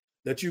YouTube,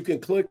 that you can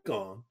click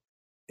on,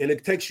 and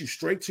it takes you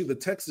straight to the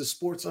Texas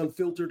Sports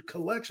Unfiltered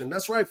collection.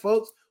 That's right,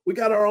 folks. We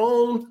got our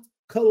own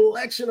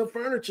collection of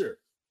furniture.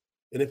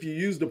 And if you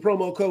use the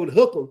promo code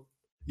HOOK'em,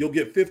 you'll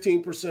get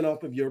 15%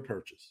 off of your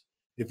purchase.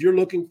 If you're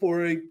looking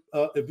for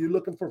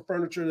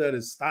furniture that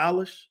is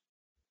stylish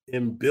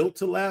and built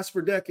to last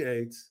for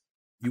decades,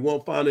 you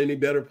won't find any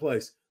better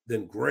place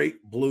than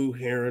Great Blue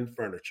Heron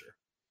Furniture.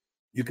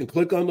 You can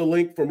click on the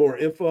link for more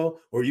info,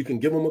 or you can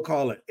give them a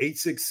call at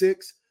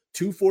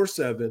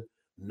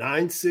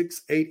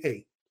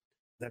 866-247-9688.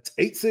 That's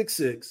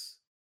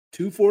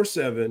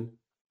 866-247-9688.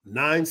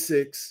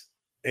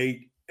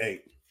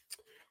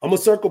 I'm going to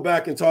circle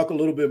back and talk a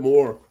little bit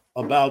more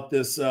about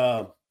this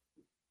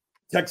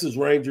Texas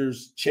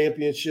Rangers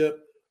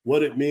championship,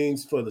 what it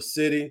means for the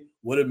city,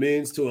 what it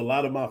means to a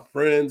lot of my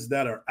friends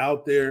that are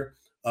out there.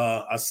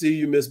 I see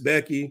you, Miss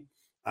Becky.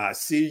 I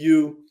see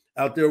you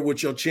out there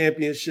with your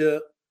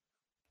championship.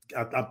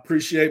 I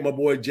appreciate my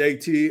boy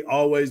JT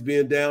always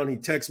being down. He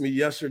texted me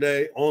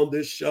yesterday on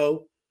this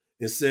show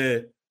and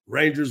said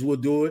Rangers will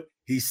do it.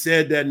 He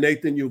said that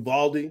Nathan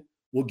Uvalde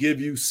will give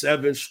you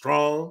 7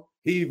 strong.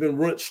 He even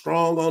went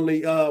strong on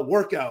the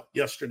workout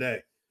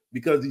yesterday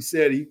because he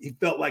said he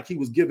felt like he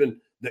was giving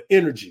the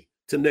energy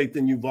to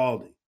Nathan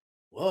Uvalde.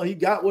 Well, he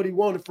got what he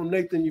wanted from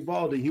Nathan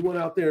Uvalde. He went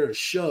out there and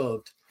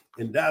shoved,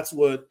 and that's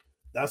what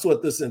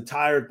this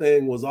entire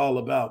thing was all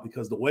about,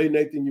 because the way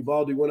Nathan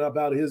Uvalde went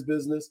about his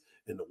business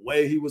and the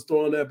way he was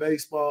throwing that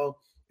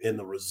baseball and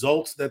the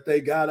results that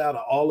they got out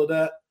of all of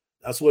that,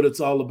 that's what it's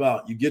all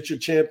about. You get your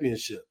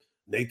championship.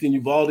 Nathan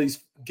Uvalde's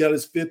got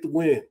his 5th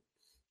win.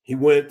 He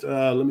went,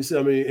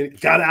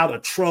 got out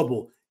of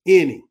trouble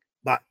inning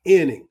by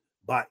inning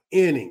by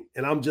inning.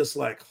 And I'm just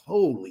like,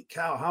 holy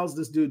cow, how's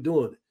this dude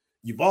doing it?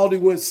 Uvalde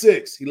went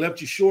 6. He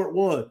left you short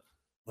 1.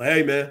 But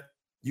hey, man,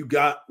 you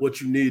got what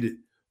you needed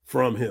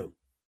from him.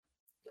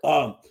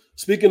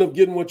 Speaking of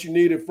getting what you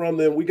needed from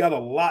them, we got a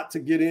lot to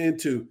get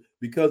into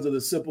because of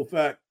the simple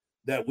fact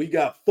that we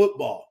got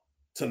football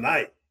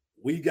tonight.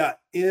 We got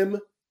we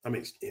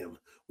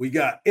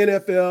got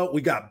NFL,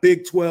 we got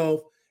Big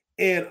 12,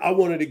 and I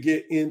wanted to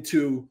get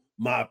into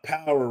my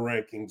power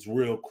rankings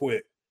real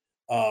quick.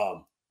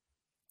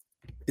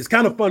 It's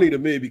kind of funny to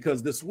me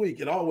because this week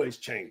it always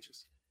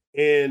changes.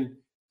 And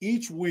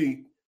each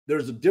week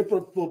there's a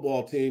different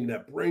football team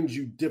that brings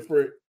you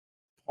different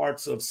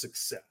parts of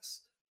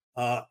success.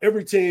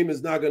 Every team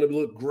is not going to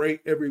look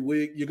great every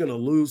week. You're going to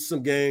lose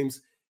some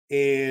games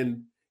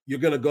and you're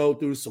going to go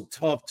through some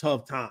tough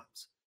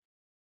times.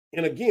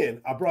 And again,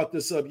 I brought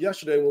this up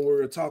yesterday when we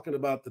were talking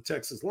about the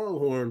Texas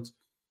Longhorns.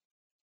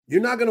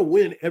 You're not going to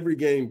win every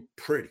game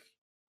pretty,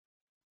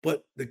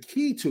 but the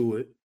key to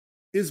it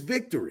is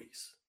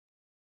victories.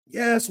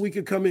 Yes, we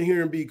could come in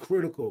here and be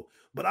critical,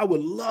 but I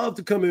would love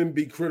to come in and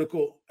be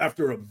critical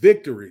after a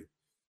victory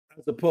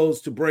as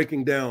opposed to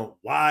breaking down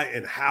why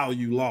and how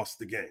you lost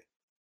the game.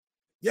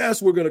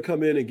 Yes, we're going to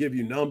come in and give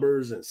you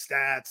numbers and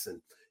stats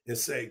and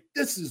say,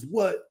 this is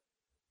what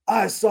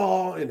I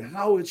saw and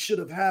how it should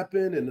have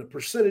happened, and the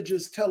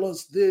percentages tell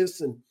us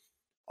this and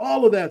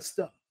all of that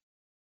stuff.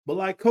 But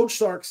like Coach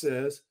Sark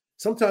says,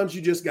 sometimes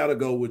you just got to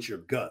go with your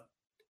gut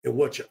and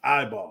what your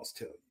eyeballs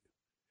tell you.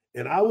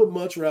 And I would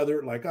much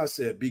rather, like I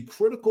said, be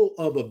critical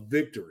of a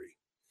victory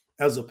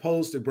as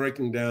opposed to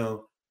breaking down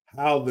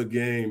how the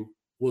game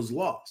was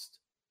lost.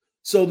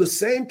 So the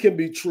same can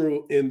be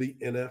true in the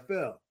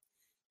NFL.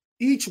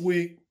 Each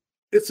week,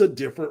 it's a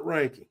different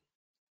ranking.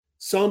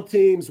 Some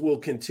teams will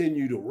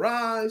continue to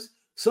rise.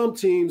 Some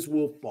teams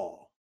will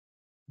fall.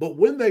 But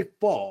when they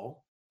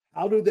fall,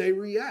 how do they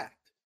react?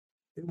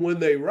 And when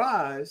they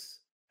rise,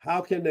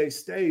 how can they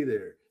stay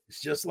there? It's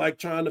just like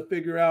trying to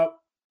figure out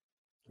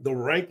the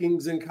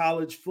rankings in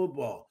college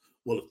football.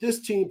 Well, if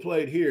this team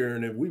played here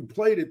and if we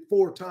played it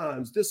 4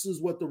 times, this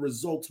is what the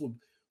results would.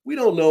 We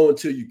don't know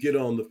until you get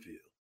on the field.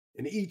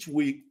 And each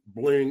week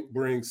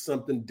brings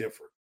something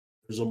different.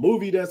 There's a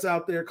movie that's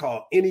out there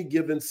called Any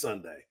Given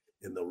Sunday.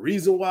 And the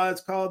reason why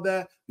it's called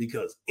that,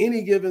 because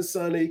any given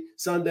Sunday,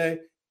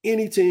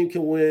 any team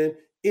can win,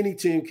 any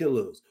team can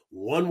lose.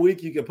 One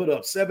week you can put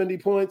up 70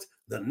 points.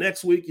 The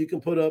next week you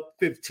can put up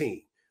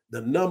 15.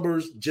 The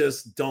numbers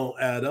just don't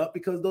add up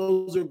because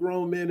those are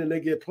grown men and they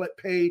get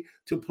paid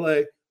to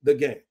play the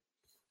game.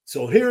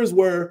 So here's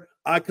where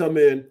I come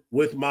in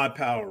with my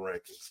power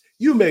rankings.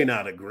 You may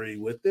not agree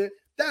with it.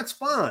 That's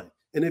fine.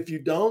 And if you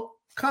don't,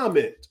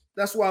 comment.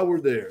 That's why we're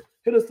there.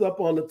 Hit us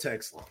up on the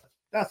text line.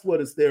 That's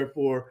what it's there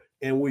for,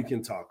 and we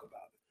can talk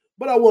about it.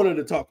 But I wanted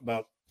to talk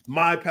about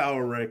my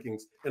power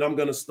rankings, and I'm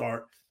going to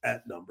start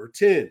at number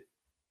 10.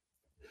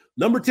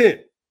 Number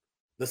 10,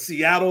 The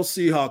Seattle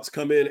Seahawks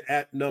come in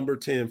at number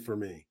 10 for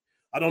me.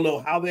 I don't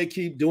know how they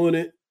keep doing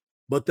it,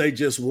 but they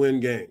just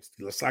win games.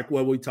 Just like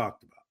what we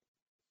talked about.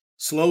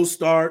 Slow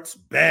starts,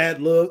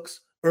 bad looks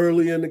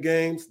early in the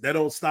games, they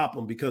don't stop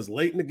them because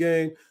late in the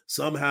game,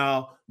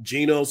 somehow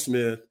Geno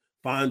Smith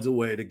finds a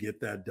way to get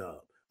that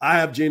dub. I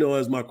have Geno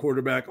as my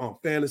quarterback on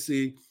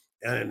fantasy,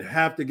 and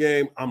half the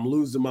game, I'm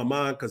losing my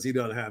mind because he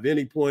doesn't have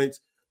any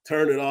points.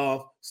 Turn it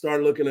off,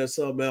 start looking at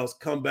something else,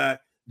 come back.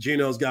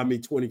 Geno's got me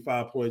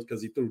 25 points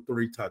because he threw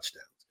 3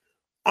 touchdowns.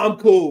 I'm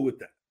cool with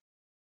that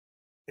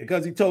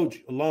because he told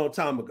you a long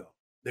time ago.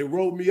 They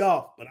wrote me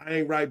off, but I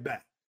ain't right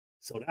back.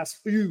 So that's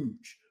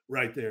huge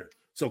right there.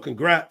 So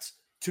congrats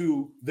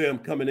to them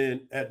coming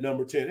in at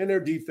number 10. And their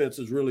defense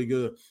is really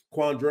good.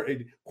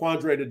 Quandre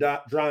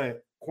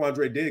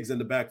Diggs in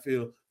the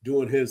backfield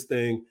doing his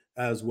thing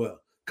as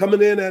well.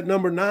 Coming in at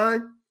number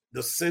 9,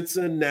 the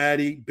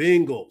Cincinnati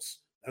Bengals.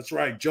 That's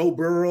right. Joe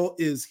Burrow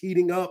is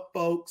heating up,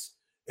 folks.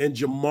 And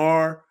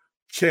Jamar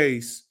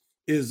Chase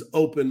is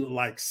open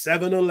like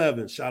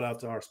 7-Eleven. Shout out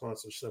to our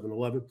sponsor,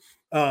 7-Eleven.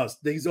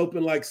 He's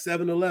open like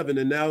 7-Eleven.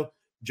 And now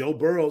Joe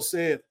Burrow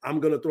saying, I'm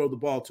going to throw the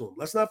ball to him.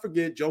 Let's not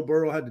forget, Joe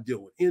Burrow had to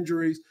deal with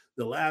injuries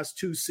the last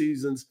 2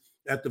 seasons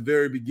at the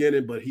very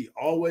beginning, but he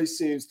always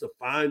seems to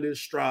find his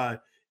stride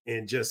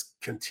and just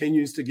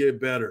continues to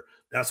get better.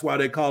 That's why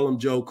they call him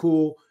Joe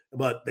Cool,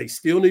 but they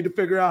still need to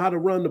figure out how to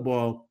run the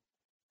ball.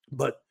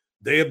 But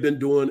they have been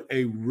doing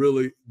a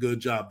really good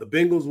job. The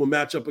Bengals will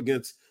match up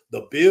against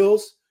the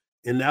Bills,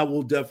 and that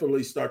will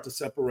definitely start to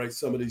separate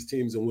some of these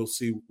teams, and we'll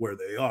see where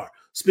they are.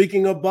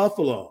 Speaking of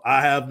Buffalo,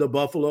 I have the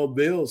Buffalo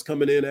Bills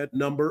coming in at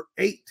number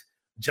 8.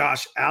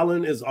 Josh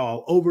Allen is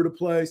all over the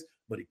place,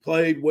 but he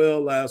played well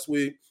last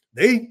week.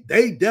 They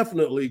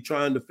definitely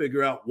trying to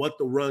figure out what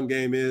the run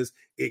game is.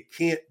 It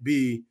can't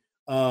be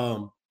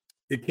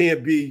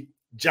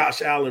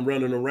Josh Allen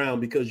running around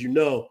because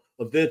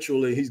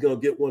eventually he's going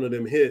to get one of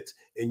them hits,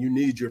 and you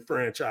need your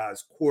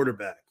franchise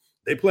quarterback.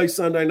 They play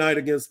Sunday night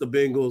against the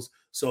Bengals,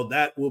 so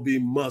that will be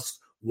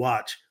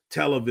must-watch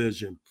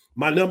television.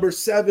 My number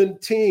 7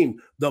 team,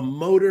 the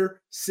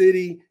Motor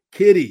City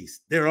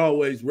Kitties. They're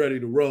always ready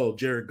to roll.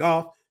 Jared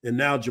Goff and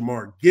now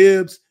Jamar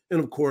Gibbs, and,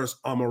 of course,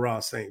 Amon-Ra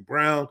St.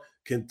 Brown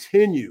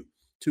continue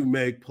to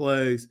make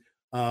plays.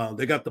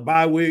 They got the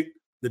bye week.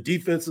 The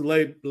defense is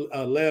led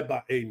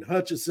by Aiden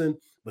Hutchinson,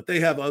 but they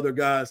have other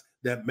guys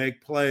that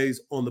make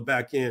plays on the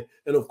back end.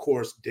 And, of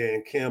course,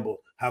 Dan Campbell.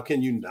 How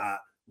can you not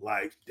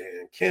like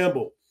Dan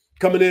Campbell?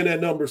 Coming in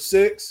at number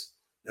 6,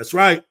 that's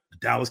right, the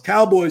Dallas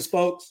Cowboys,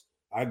 folks.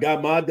 I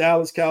got my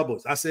Dallas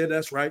Cowboys. I said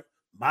that's right,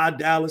 my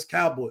Dallas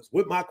Cowboys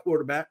with my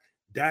quarterback,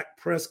 Dak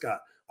Prescott.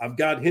 I've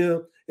got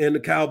him and the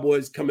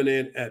Cowboys coming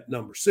in at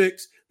number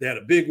 6. They had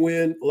a big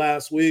win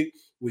last week.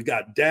 We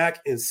got Dak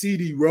and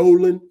CD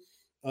rolling.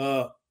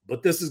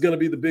 But this is going to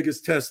be the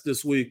biggest test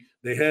this week.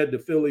 They head to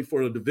Philly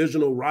for a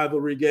divisional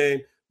rivalry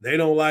game. They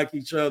don't like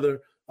each other.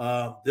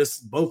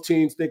 Both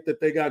teams think that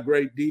they got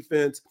great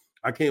defense.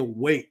 I can't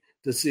wait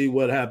to see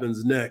what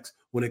happens next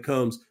when it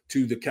comes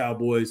to the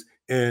Cowboys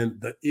and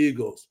the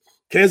Eagles.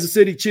 Kansas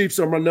City Chiefs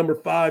are my number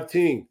 5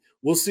 team.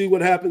 We'll see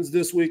what happens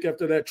this week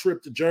after that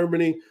trip to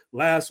Germany.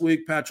 Last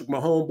week, Patrick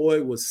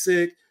Mahomes was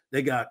sick.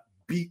 They got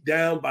beat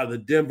down by the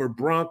Denver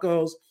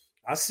Broncos.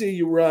 I see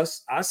you,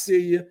 Russ. I see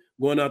you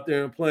going out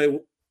there and playing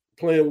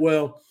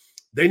well.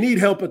 They need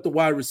help at the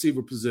wide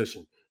receiver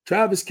position.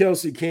 Travis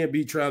Kelce can't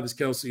be Travis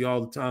Kelce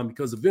all the time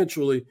because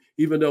eventually,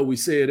 even though we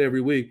say it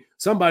every week,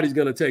 somebody's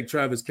going to take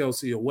Travis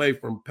Kelce away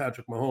from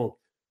Patrick Mahomes.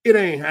 It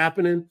ain't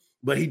happening,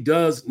 but he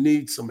does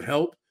need some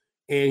help,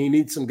 and he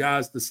needs some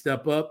guys to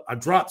step up. I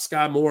dropped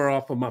Sky Moore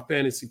off of my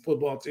fantasy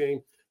football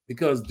team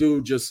because,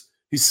 dude,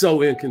 he's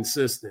so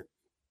inconsistent.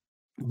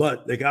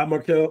 But they got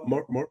Markel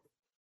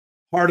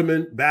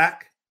Hardeman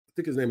back. I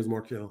think his name is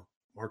Markel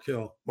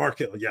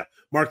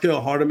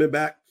Hardeman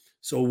back.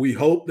 So we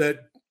hope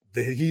that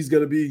he's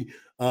going to be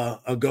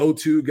a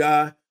go-to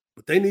guy,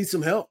 but they need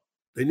some help.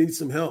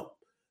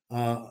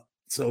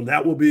 So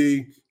that will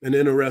be an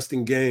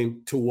interesting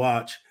game to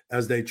watch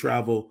as they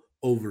travel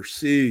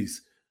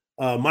overseas.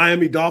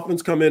 Miami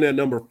Dolphins come in at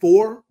number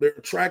 4. They're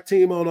a track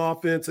team on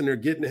offense, and they're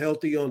getting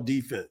healthy on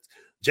defense.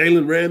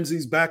 Jalen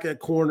Ramsey's back at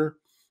corner.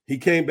 He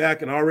came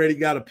back and already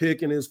got a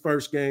pick in his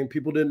first game.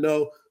 People didn't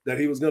know that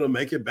he was going to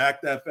make it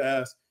back that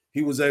fast.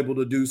 He was able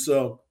to do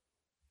so.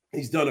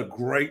 He's done a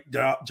great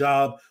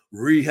job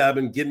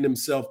rehabbing, getting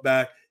himself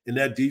back. And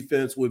that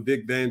defense with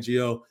Vic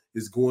Fangio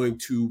is going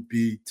to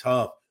be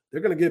tough. They're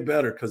going to get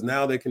better because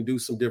now they can do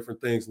some different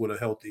things with a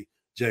healthy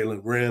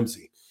Jalen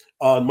Ramsey.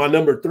 My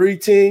number 3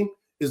 team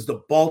is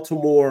the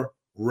Baltimore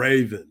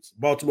Ravens.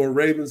 Baltimore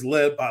Ravens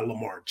led by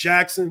Lamar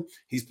Jackson.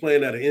 He's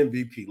playing at an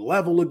MVP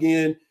level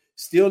again.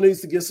 Still needs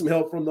to get some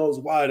help from those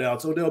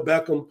wideouts. Odell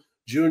Beckham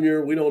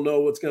Jr., we don't know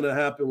what's going to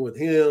happen with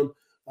him.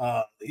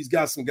 He's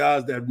got some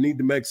guys that need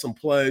to make some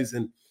plays,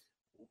 and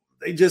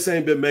they just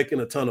ain't been making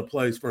a ton of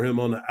plays for him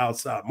on the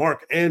outside.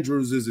 Mark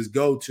Andrews is his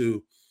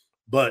go-to,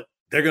 but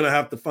they're going to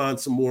have to find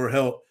some more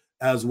help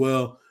as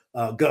well.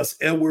 Gus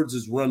Edwards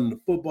is running the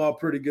football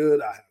pretty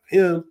good. I have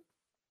him.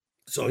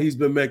 So he's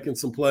been making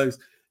some plays.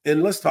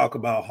 And let's talk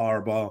about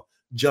Harbaugh.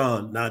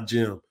 John, not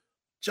Jim.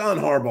 John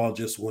Harbaugh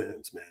just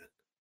wins, man.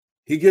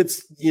 He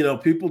gets,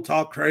 people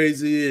talk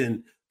crazy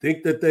and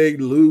think that they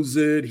lose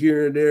it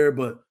here and there,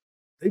 but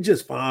they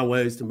just find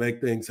ways to make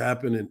things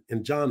happen.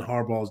 And John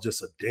Harbaugh is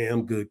just a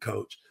damn good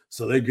coach.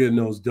 So they're getting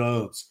those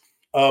dubs.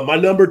 My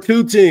number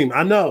 2 team,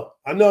 I know,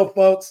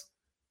 folks,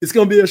 it's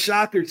going to be a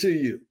shocker to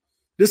you.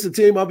 This is a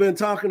team I've been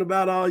talking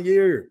about all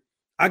year.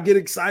 I get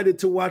excited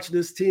to watch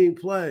this team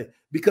play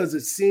because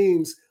it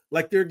seems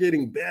like they're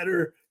getting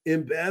better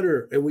and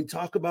better. And we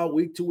talk about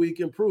week-to-week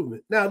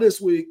improvement. Now,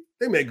 this week,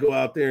 they may go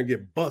out there and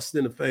get busted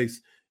in the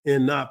face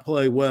and not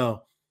play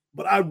well.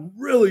 But I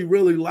really,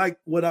 really like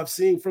what I've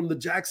seen from the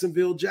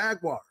Jacksonville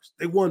Jaguars.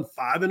 They won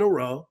 5 in a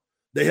row.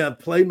 They have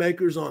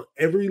playmakers on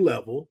every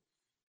level.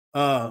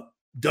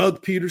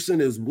 Doug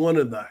Peterson is one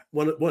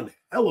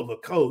hell of a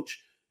coach.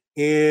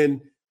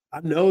 And I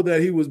know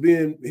that he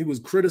was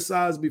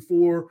criticized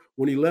before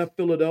when he left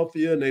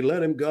Philadelphia and they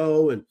let him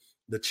go and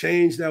the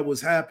change that was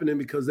happening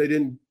because they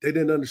didn't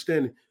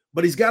understand it.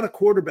 But he's got a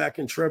quarterback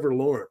in Trevor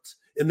Lawrence.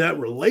 And that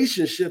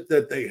relationship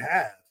that they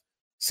have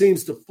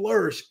seems to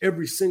flourish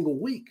every single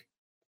week.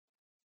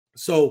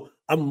 So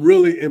I'm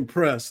really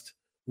impressed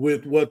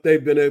with what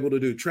they've been able to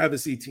do.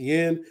 Travis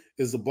Etienne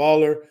is a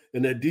baller,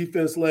 and that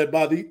defense led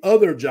by the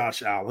other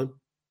Josh Allen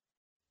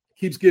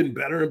keeps getting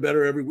better and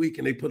better every week,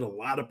 and they put a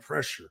lot of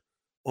pressure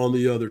on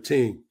the other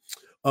team.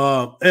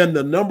 And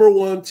the number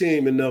 1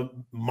 team in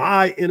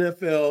my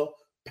NFL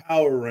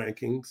power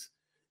rankings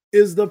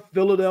is the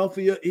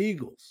Philadelphia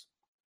Eagles.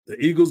 The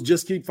Eagles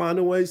just keep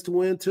finding ways to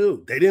win,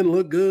 too. They didn't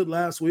look good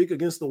last week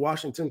against the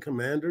Washington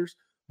Commanders.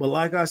 But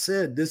like I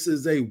said, this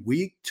is a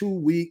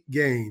week-to-week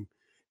game,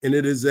 and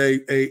it is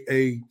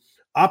a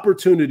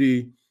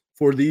opportunity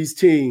for these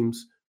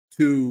teams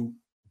to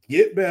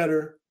get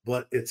better,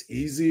 but it's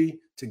easy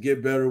to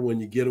get better when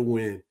you get a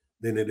win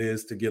than it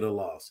is to get a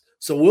loss.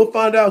 So we'll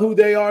find out who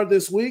they are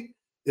this week.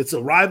 It's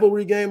a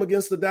rivalry game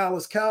against the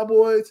Dallas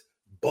Cowboys.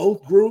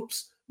 Both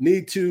groups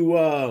need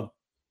to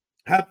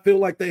feel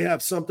like they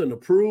have something to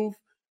prove,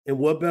 and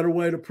what better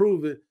way to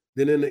prove it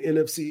than in the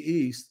NFC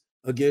East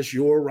against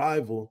your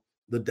rival,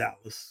 the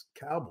Dallas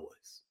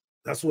Cowboys.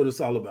 That's what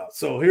it's all about.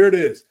 So here it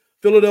is.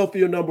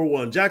 Philadelphia, number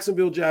 1.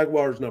 Jacksonville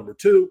Jaguars, number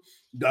 2.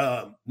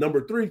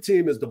 Number 3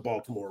 team is the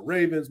Baltimore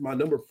Ravens. My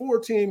number 4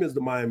 team is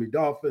the Miami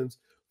Dolphins.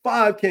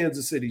 5,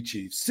 Kansas City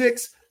Chiefs.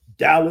 6,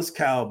 Dallas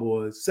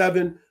Cowboys.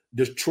 7,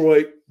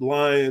 Detroit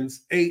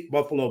Lions. 8,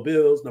 Buffalo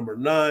Bills. Number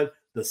 9,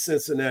 the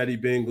Cincinnati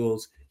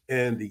Bengals.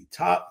 And the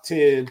top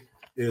 10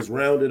 is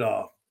rounded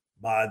off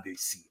by the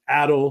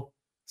Seattle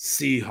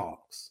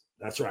Seahawks.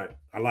 That's right.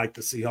 I like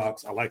the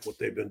Seahawks. I like what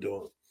they've been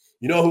doing.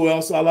 You know who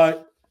else I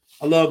like?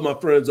 I love my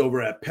friends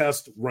over at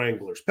Pest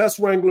Wranglers.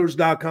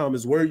 PestWranglers.com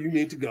is where you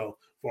need to go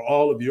for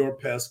all of your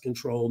pest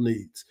control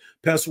needs.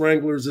 Pest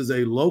Wranglers is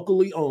a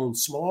locally owned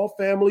small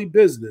family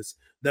business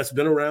that's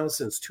been around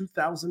since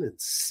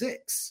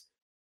 2006.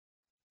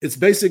 Its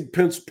basic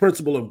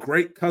principle of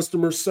great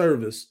customer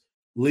service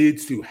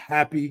leads to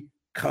happy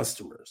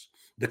customers.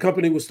 The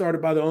company was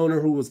started by the owner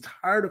who was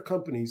tired of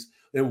companies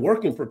and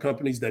working for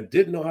companies that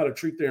didn't know how to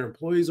treat their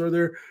employees or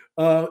their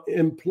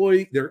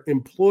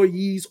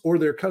employees or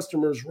their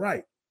customers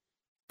right.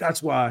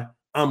 That's why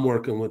I'm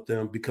working with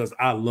them, because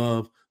I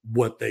love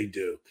what they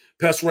do.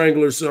 Pest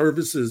Wrangler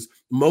services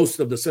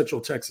most of the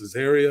Central Texas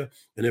area.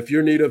 And if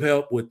you're in need of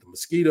help with the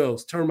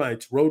mosquitoes,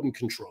 termites, rodent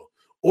control,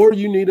 or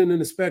you need an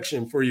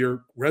inspection for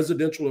your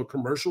residential or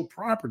commercial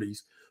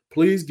properties,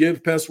 please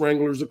give Pest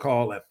Wranglers a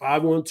call at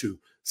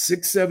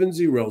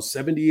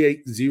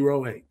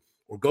 512-670-7808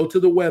 or go to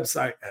the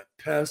website at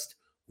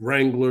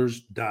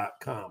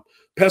pestwranglers.com.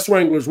 Pest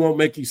Wranglers won't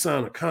make you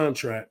sign a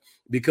contract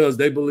because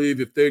they believe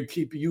if they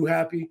keep you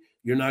happy,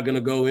 you're not going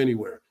to go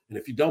anywhere. And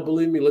if you don't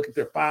believe me, look at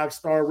their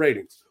 5-star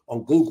ratings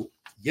on Google,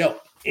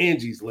 Yelp,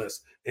 Angie's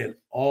List, and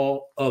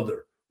all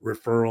other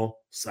referral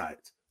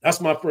sites. That's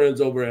my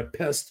friends over at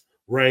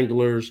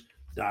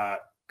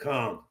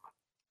pestwranglers.com.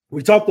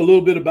 We talked a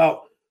little bit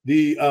about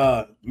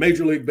the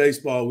Major League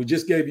Baseball. We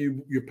just gave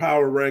you your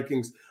power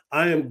rankings.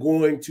 I am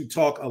going to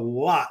talk a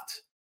lot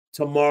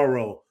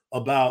tomorrow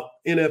about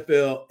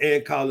NFL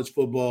and college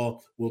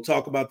football. We'll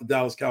talk about the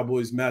Dallas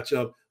Cowboys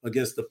matchup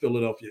against the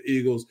Philadelphia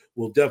Eagles.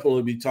 We'll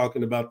definitely be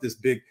talking about this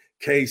big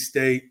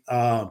K-State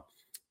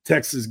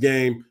Texas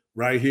game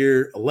right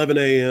here, 11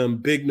 a.m.,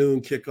 big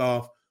noon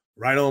kickoff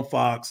right on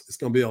Fox. It's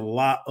going to be a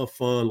lot of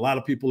fun. A lot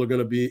of people are going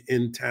to be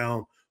in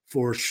town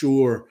for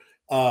sure.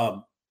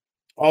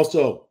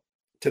 Also,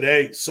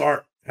 today,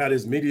 Sark had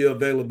his media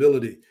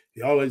availability.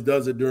 He always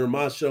does it during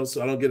my show,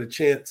 so I don't get a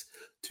chance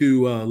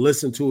to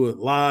listen to it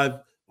live.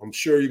 I'm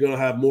sure you're going to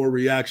have more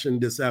reaction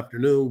this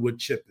afternoon with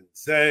Chip and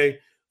Zay,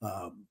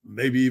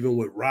 maybe even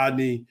with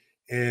Rodney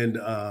and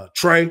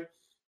Trey.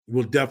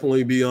 Will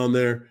definitely be on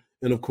there.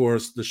 And, of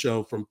course, the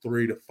show from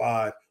 3 to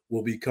 5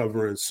 will be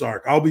covering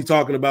Sark. I'll be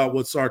talking about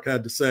what Sark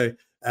had to say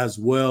as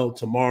well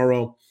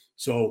tomorrow.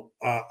 So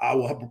I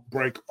will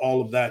break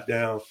all of that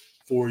down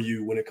for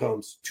you when it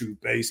comes to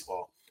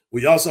baseball.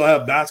 We also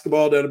have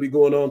basketball that'll be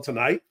going on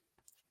tonight.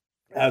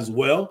 as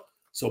well.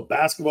 So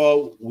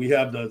basketball, we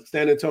have the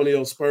San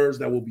Antonio Spurs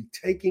that will be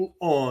taking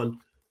on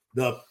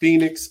the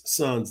Phoenix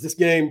Suns. This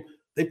game,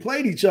 they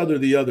played each other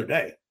the other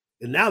day,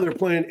 and now they're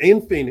playing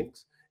in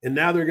Phoenix, and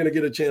now they're going to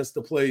get a chance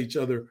to play each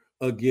other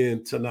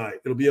again tonight.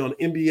 It'll be on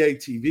NBA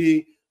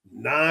TV,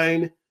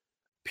 9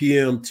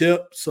 p.m.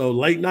 tip. So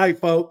late night,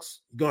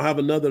 folks. You're going to have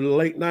another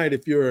late night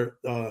if you're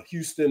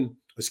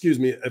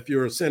if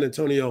you're a San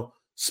Antonio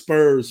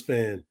Spurs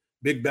fan.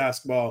 Big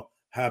basketball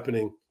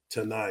happening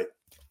tonight.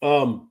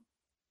 I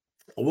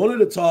wanted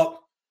to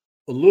talk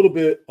a little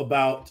bit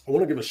about, I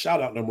want to give a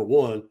shout out, number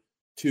one,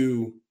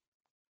 to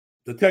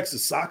the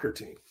Texas soccer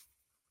team.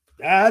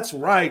 That's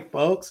right,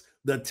 folks.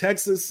 The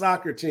Texas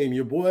soccer team,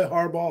 your boy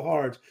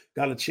Hardge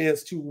got a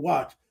chance to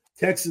watch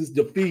Texas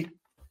defeat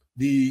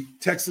the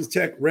Texas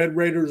Tech Red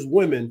Raiders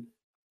women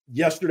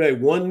yesterday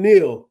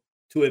 1-0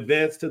 to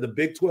advance to the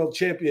Big 12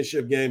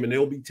 championship game, and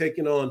they'll be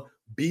taking on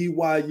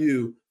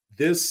BYU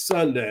this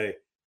Sunday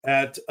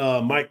at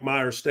Mike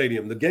Myers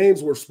Stadium. The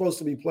games were supposed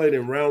to be played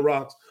in Round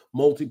Rock's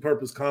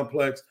multi-purpose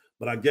complex,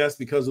 but I guess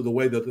because of the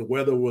way that the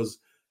weather was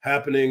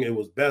happening, it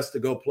was best to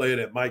go play it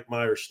at Mike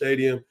Myers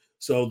Stadium.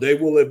 So they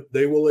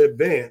will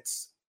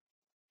advance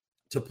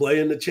to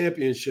play in the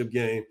championship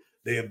game.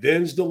 They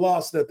avenged the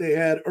loss that they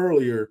had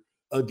earlier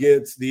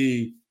against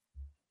the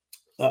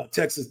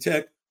Texas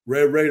Tech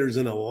Red Raiders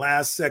in a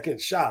last-second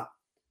shot.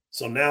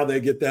 So now they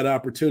get that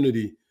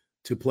opportunity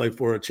to play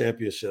for a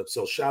championship.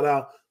 So shout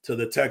out to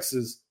the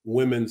Texas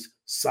women's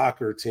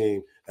soccer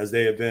team as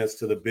they advance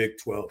to the Big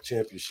 12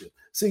 championship.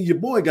 See, your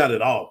boy got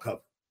it all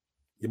covered.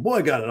 Your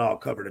boy got it all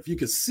covered. If you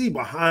can see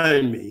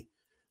behind me,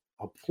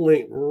 I'll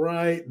point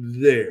right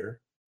there.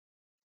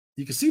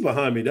 You can see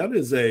behind me, that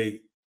is a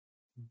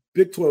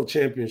Big 12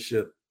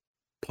 championship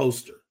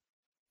poster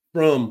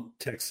from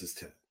Texas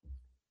Tech.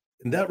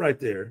 And that right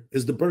there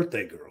is the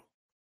birthday girl,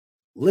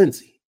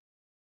 Lindsay.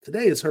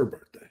 Today is her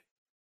birthday.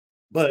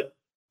 But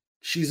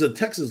she's a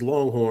Texas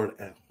Longhorn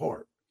at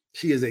heart.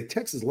 She is a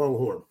Texas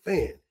Longhorn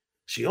fan.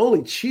 She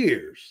only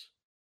cheers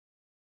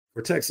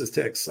for Texas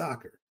Tech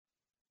soccer.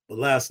 But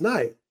last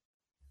night,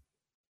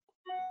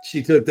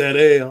 she took that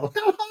L.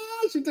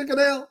 She took an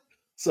L.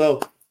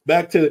 So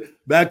back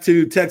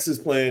to Texas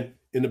playing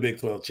in the Big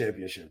 12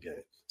 championship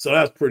game. So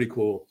that's pretty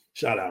cool.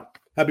 Shout out.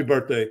 Happy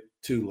birthday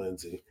to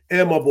Lindsay.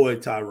 And my boy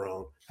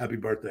Tyrone. Happy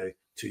birthday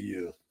to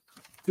you.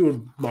 Two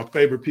of my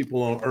favorite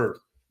people on earth.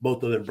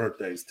 Both of their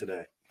birthdays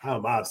today. How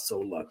am I so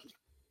lucky?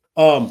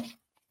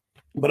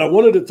 But I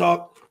wanted to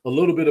talk a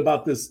little bit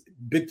about this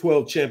Big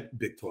 12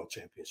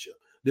 championship,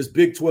 this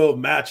Big 12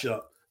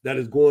 matchup that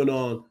is going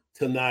on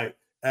tonight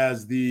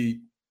as the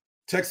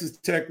Texas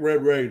Tech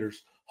Red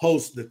Raiders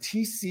host the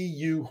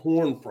TCU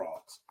Horned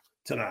Frogs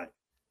tonight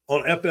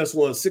on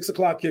FS1, 6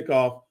 o'clock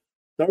kickoff.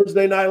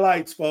 Thursday night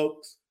lights,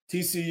 folks.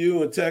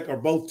 TCU and Tech are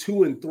both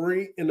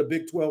 2-3 in the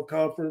Big 12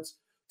 conference.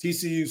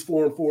 TCU's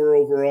 4-4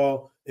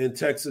 overall, and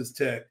Texas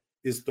Tech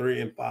is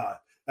 3-5.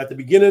 At the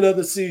beginning of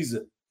the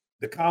season,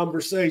 the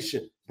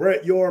conversation,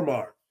 Brett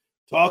Yormark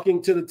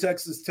talking to the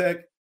Texas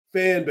Tech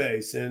fan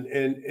base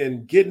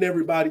and getting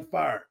everybody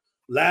fired.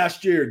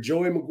 Last year,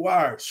 Joey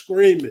McGuire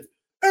screaming,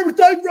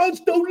 everything runs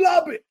through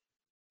Lubbock.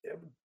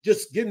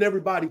 Just getting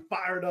everybody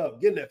fired up,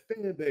 getting that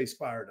fan base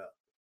fired up.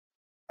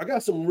 I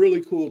got some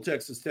really cool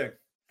Texas Tech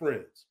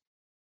friends.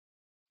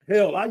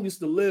 Hell, I used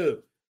to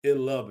live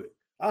in Lubbock.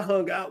 I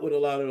hung out with a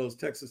lot of those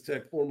Texas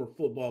Tech former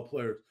football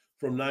players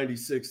from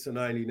 96 to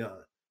 99.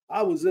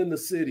 I was in the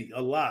city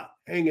a lot,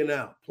 hanging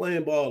out,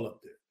 playing ball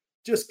up there,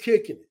 just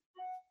kicking it.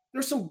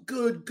 There's some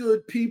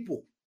good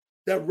people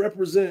that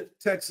represent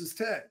Texas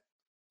Tech.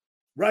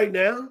 Right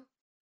now,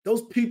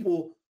 those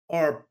people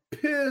are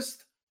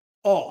pissed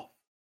off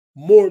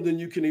more than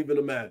you can even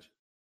imagine.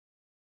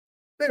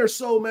 They are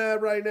so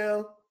mad right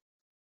now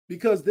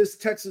because this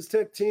Texas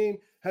Tech team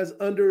has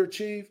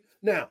underachieved.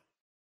 Now,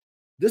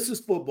 this is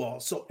football,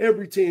 so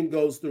every team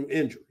goes through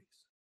injuries.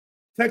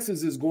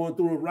 Texas is going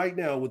through it right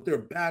now with their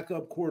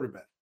backup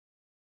quarterback.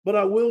 But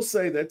I will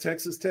say that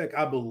Texas Tech,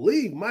 I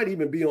believe, might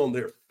even be on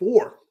their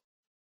fourth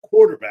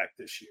quarterback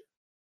this year.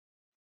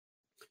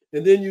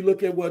 And then you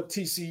look at what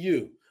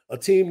TCU, a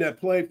team that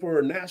played for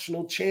a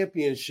national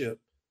championship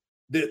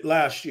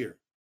last year.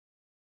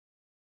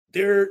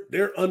 They're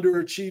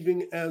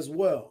underachieving as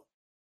well.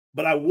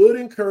 But I would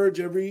encourage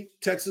every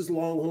Texas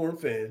Longhorn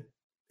fan,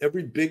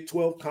 every Big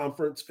 12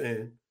 conference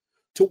fan,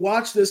 to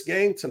watch this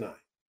game tonight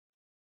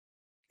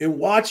and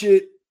watch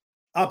it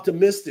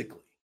optimistically,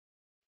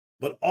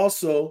 but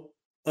also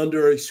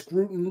under a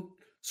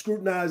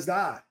scrutinized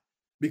eye,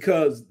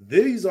 because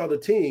these are the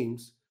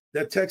teams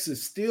that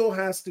Texas still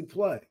has to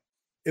play.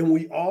 And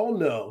we all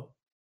know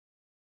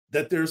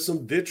that there's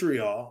some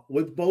vitriol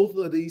with both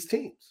of these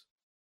teams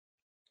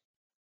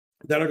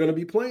that are going to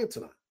be playing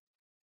tonight.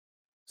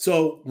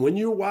 So when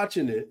you're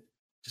watching it,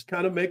 just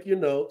kind of make your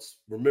notes,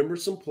 remember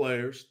some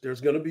players.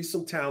 There's going to be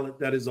some talent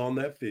that is on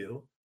that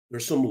field.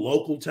 There's some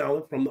local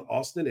talent from the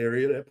Austin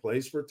area that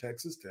plays for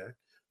Texas Tech.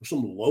 There's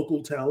some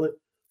local talent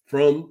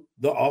from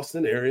the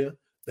Austin area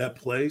that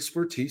plays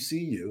for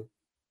TCU.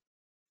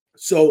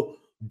 So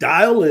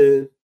dial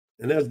in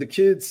And as the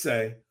kids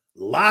say,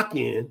 lock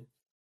in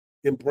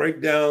and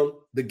break down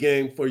the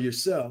game for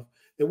yourself.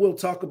 And we'll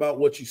talk about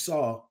what you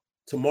saw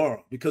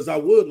tomorrow, because I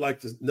would like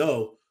to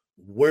know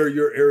where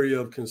your area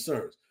of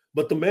concerns.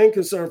 But the main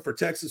concern for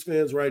Texas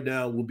fans right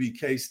now will be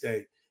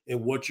K-State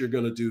and what you're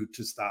going to do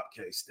to stop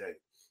K-State.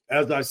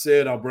 As I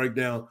said, I'll break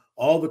down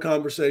all the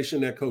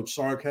conversation that Coach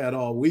Sark had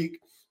all week,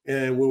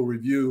 and we'll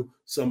review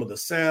some of the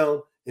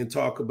sound and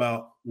talk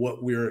about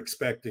what we're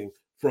expecting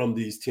from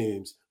these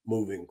teams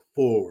moving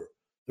forward.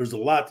 There's a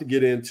lot to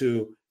get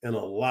into and a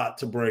lot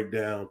to break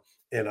down,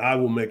 and I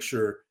will make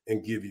sure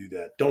and give you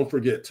that. Don't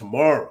forget,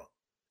 tomorrow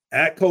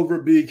at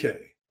Covert BK,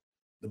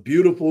 the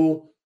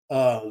beautiful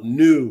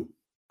new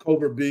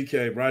Covert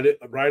BK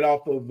right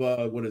off of,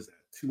 what is that,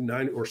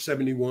 290 or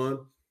 71?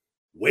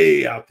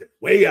 Way out there,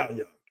 way out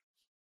young.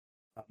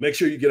 Make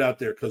sure you get out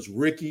there, because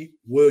Ricky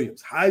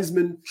Williams,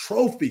 Heisman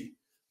Trophy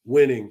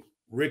winning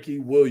Ricky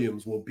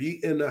Williams, will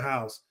be in the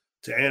house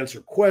to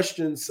answer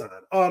questions, sign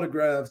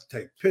autographs,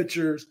 take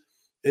pictures,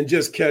 and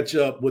just catch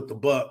up with the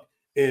Buck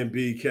and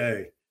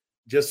BK.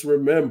 Just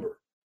remember,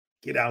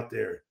 get out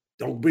there.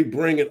 Don't be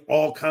bringing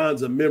all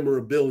kinds of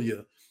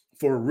memorabilia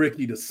for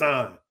Ricky to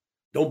sign.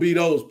 Don't be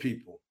those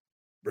people.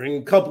 Bring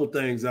a couple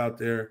things out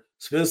there,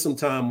 spend some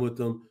time with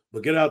them,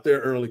 but get out there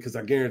early, because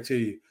I guarantee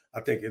you,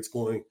 I think it's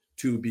going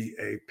to be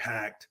a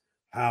packed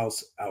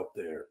house out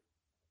there.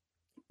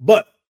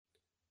 But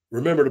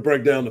remember to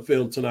break down the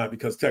film tonight,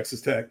 because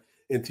Texas Tech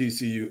and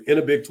TCU in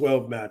a Big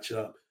 12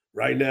 matchup.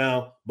 Right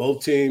now,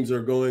 both teams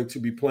are going to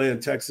be playing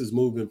Texas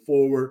moving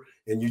forward,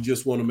 and you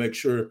just want to make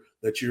sure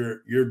that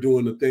you're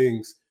doing the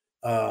things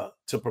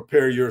to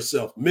prepare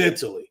yourself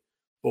mentally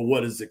for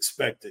what is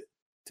expected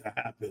to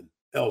happen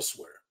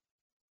elsewhere.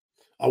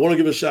 I want to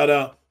give a shout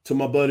out to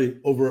my buddy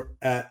over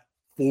at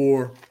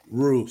Four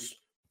Roofs.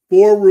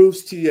 Four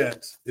Roofs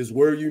TX is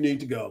where you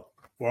need to go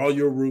for all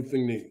your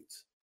roofing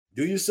needs.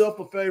 Do yourself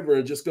a favor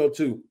and just go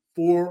to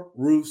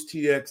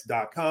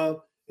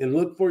fourroofstx.com and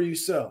look for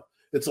yourself.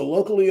 It's a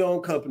locally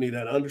owned company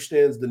that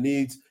understands the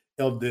needs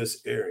of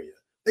this area.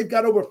 They've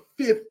got over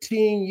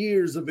 15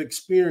 years of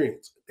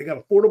experience. They got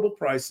affordable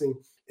pricing,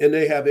 and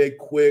they have a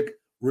quick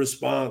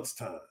response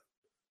time.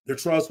 They're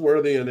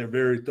trustworthy, and they're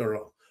very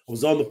thorough. I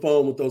was on the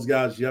phone with those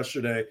guys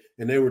yesterday,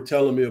 and they were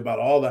telling me about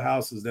all the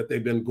houses that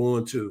they've been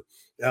going to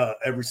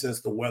ever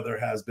since the weather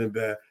has been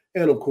bad.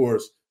 And, of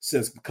course,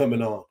 since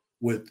coming on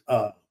with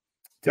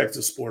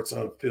Texas Sports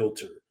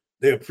Unfiltered.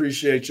 They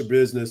appreciate your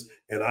business,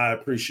 and I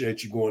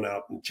appreciate you going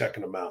out and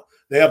checking them out.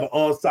 They have an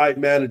on-site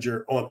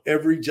manager on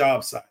every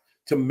job site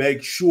to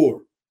make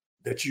sure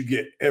that you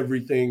get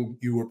everything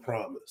you were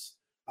promised.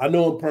 I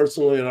know him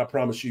personally, and I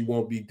promise you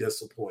won't be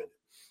disappointed.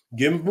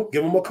 Give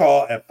him a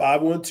call at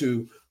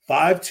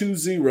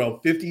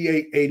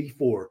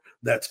 512-520-5884.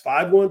 That's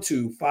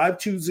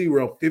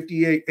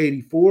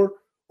 512-520-5884,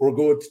 or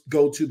go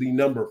to the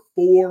number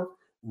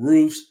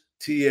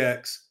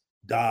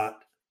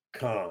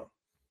 4roofstx.com.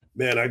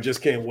 Man, I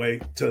just can't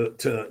wait to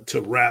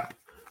wrap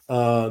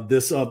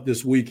this up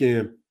this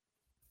weekend,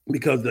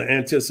 because the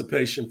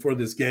anticipation for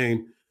this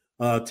game,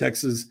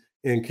 Texas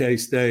and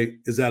K-State,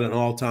 is at an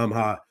all-time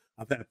high.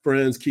 I've had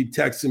friends keep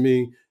texting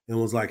me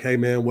and was like, hey,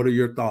 man, what are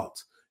your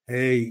thoughts?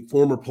 Hey,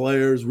 former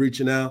players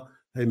reaching out.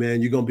 Hey,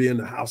 man, you're going to be in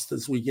the house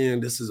this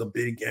weekend. This is a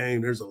big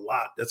game. There's a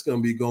lot that's going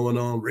to be going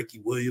on. Ricky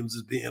Williams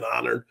is being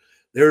honored.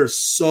 There's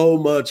so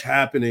much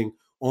happening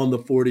on the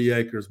 40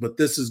 acres, but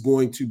this is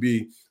going to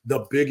be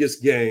the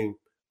biggest game,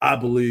 I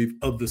believe,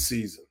 of the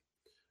season.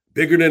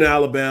 Bigger than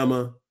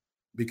Alabama,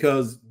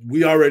 because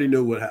we already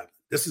knew what happened.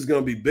 This is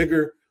going to be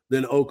bigger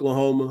than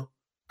Oklahoma,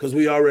 because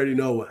we already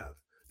know what happened.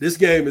 This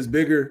game is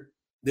bigger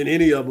than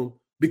any of them,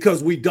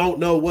 because we don't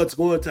know what's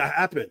going to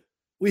happen.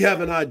 We have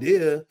an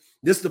idea.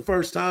 This is the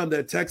first time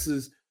that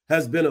Texas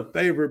has been a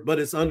favorite, but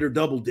it's under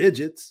double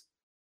digits,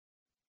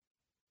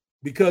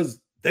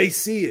 because they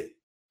see it.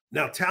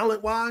 Now,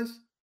 talent-wise,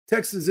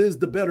 Texas is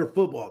the better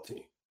football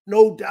team.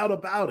 No doubt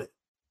about it.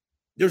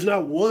 There's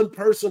not one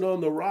person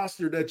on the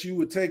roster that you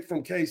would take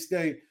from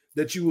K-State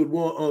that you would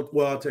want on.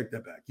 Well, I'll take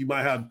that back. You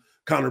might have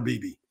Connor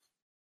Beebe,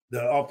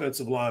 the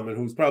offensive lineman,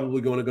 who's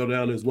probably going to go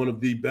down as one of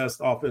the best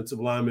offensive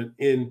linemen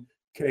in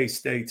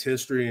K-State's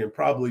history and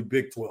probably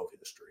Big 12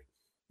 history.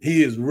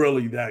 He is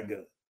really that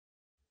good.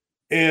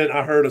 And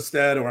I heard a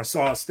stat, or I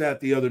saw a stat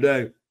the other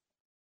day,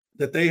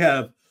 that they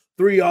have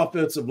 3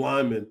 offensive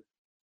linemen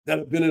that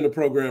have been in the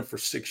program for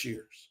 6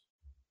 years.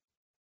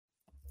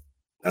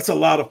 That's a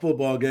lot of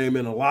football game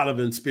and a lot of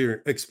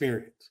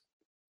experience.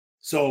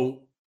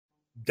 So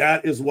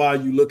that is why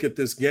you look at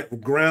this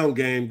ground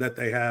game that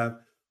they have,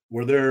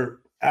 where they're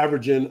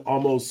averaging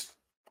almost,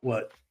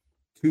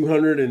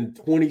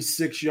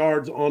 226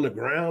 yards on the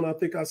ground, I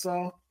think I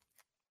saw.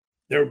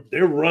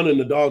 They're running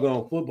the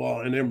doggone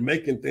football, and they're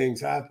making things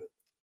happen.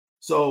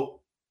 So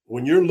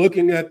when you're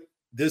looking at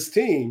this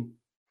team,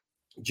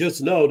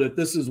 just know that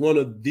this is one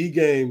of the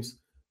games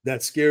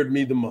that scared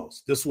me the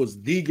most. This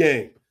was the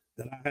game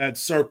that I had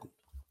circled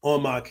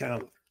on my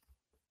calendar.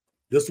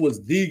 This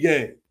was the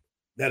game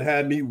that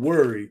had me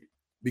worried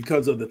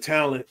because of the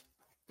talent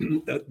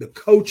the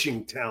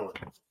coaching talent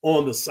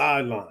on the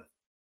sideline.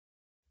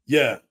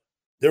 Yeah,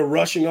 their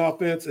rushing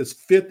offense is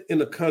 5th in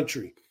the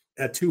country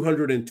at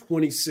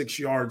 226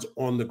 yards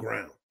on the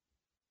ground.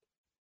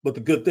 But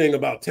the good thing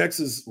about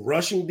Texas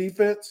rushing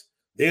defense,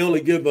 they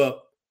only give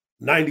up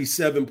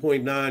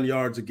 97.9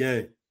 yards a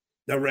game.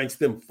 That ranks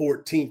them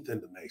 14th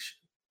in the nation.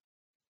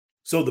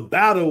 So the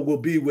battle will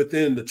be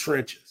within the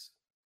trenches.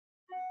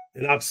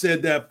 And I've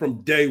said that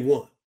from day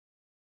one.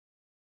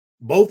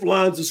 Both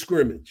lines of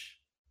scrimmage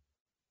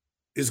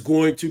is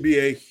going to be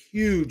a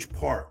huge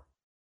part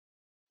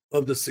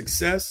of the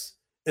success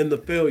and the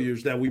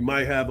failures that we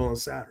might have on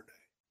Saturday.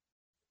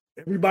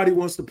 Everybody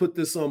wants to put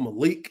this on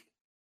Malik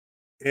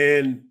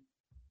and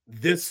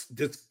this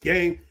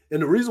game.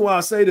 And the reason why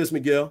I say this,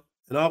 Miguel,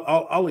 and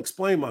I'll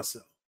explain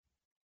myself.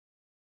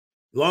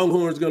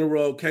 Longhorns going to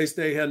roll.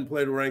 K-State hadn't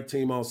played a ranked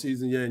team all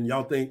season yet, and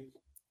y'all think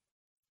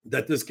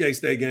that this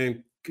K-State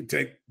game could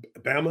take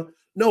Alabama?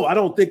 No, I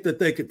don't think that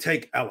they could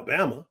take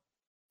Alabama.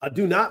 I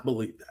do not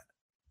believe that.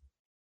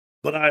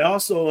 But I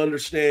also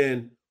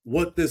understand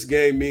what this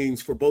game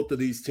means for both of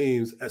these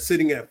teams as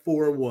sitting at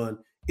 4-1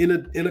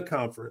 in a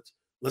conference.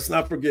 Let's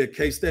not forget,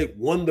 K-State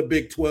won the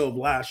Big 12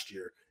 last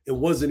year and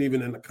wasn't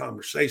even in the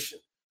conversation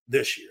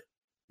this year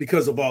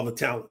because of all the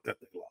talent that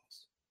they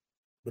lost.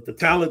 But the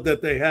talent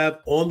that they have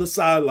on the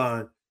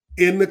sideline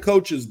in the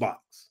coach's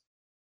box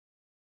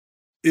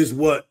is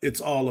what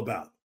it's all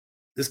about.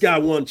 This guy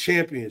won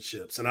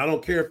championships, and I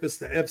don't care if it's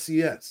the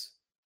FCS.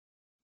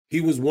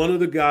 He was one of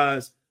the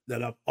guys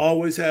that I've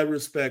always had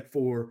respect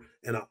for,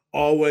 and I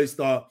always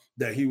thought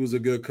that he was a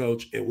good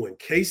coach. And when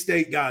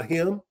K-State got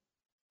him,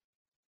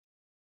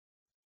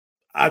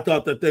 I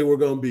thought that they were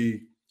going to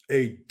be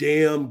a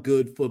damn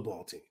good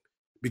football team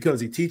because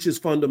he teaches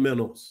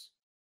fundamentals.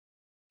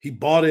 He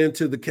bought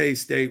into the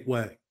K-State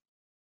way,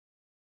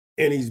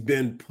 and he's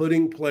been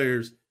putting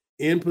players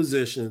in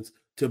positions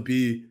to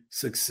be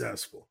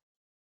successful.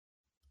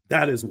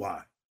 That is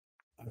why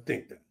I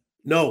think that.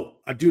 No,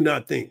 I do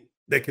not think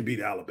they could beat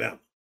Alabama.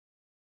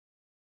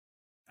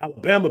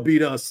 Alabama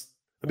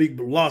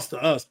lost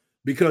to us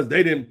because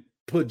they didn't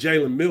put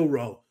Jalen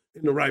Milroe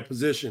in the right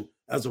position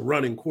as a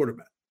running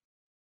quarterback.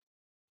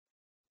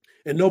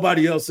 And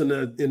nobody else in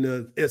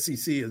the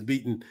SEC has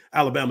beaten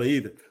Alabama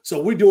either.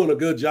 So we're doing a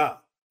good job.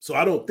 So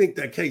I don't think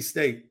that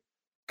K-State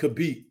could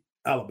beat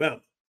Alabama.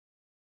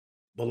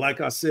 But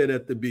like I said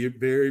at the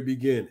very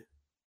beginning,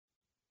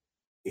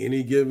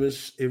 any given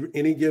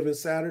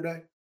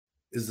Saturday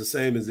is the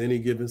same as any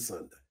given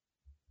Sunday.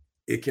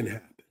 It can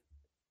happen.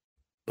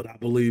 But I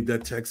believe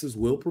that Texas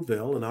will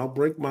prevail, and I'll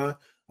break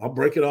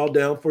it all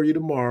down for you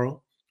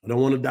tomorrow. I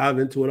don't want to dive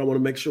into it. I want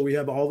to make sure we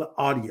have all the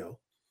audio.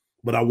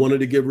 But I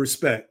wanted to give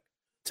respect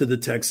to the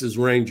Texas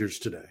Rangers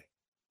today.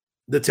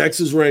 The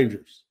Texas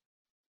Rangers,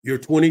 your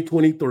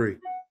 2023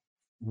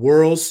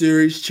 World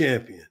Series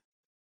champion,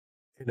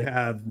 and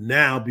have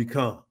now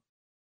become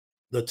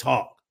the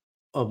talk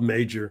of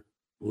Major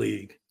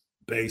League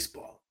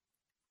Baseball.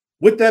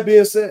 With that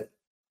being said,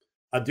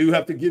 I do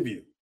have to give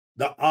you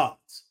the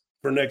odds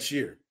for next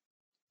year,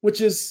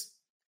 which is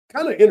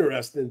kind of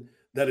interesting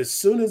that as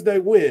soon as they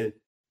win,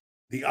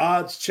 the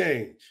odds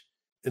change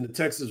and the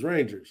Texas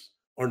Rangers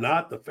are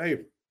not the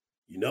favorite.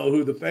 You know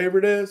who the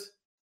favorite is?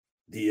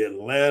 The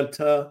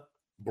Atlanta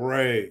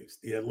Braves.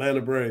 The Atlanta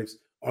Braves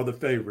are the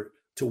favorite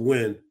to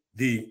win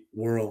the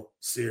World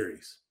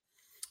Series.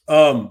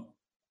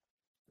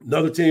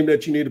 Another team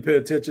that you need to pay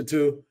attention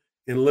to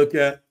and look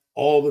at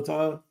all the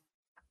time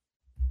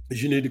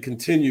is you need to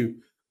continue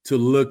to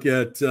look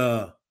at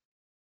the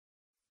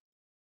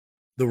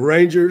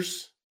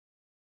Rangers.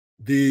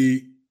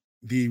 You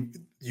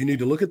need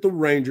to look at the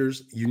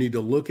Rangers. You need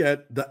to look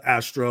at the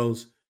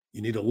Astros.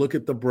 You need to look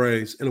at the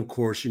Braves. And, of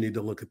course, you need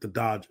to look at the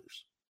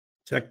Dodgers.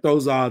 Check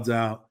those odds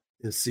out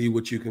and see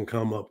what you can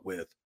come up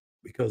with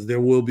because there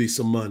will be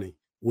some money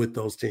with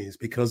those teams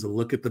because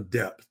look at the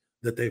depth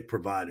that they've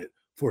provided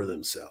for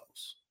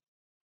themselves.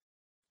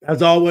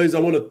 As always, I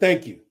want to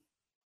thank you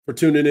for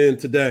tuning in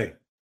today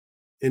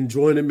and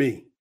joining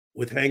me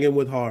with Hangin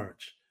with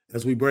Hardge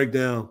as we break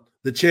down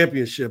the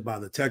championship by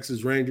the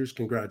Texas Rangers.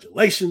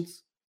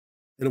 Congratulations.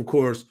 And, of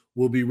course,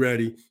 we'll be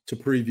ready to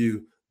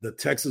preview the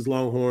Texas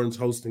Longhorns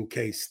hosting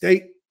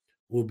K-State.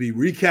 We'll be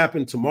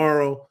recapping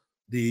tomorrow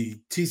the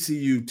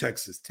TCU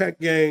Texas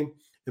Tech game.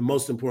 And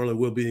most importantly,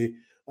 we'll be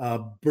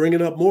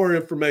bringing up more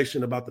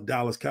information about the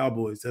Dallas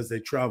Cowboys as they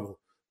travel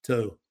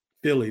to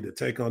Philly to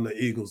take on the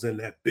Eagles in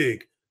that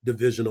big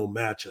divisional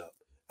matchup.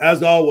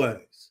 As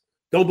always,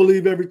 don't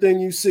believe everything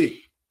you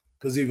see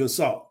because even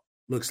salt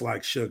looks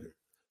like sugar.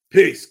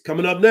 Peace.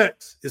 Coming up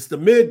next, it's the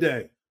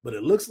midday, but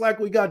it looks like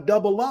we got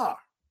Double R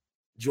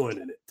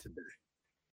joining it today.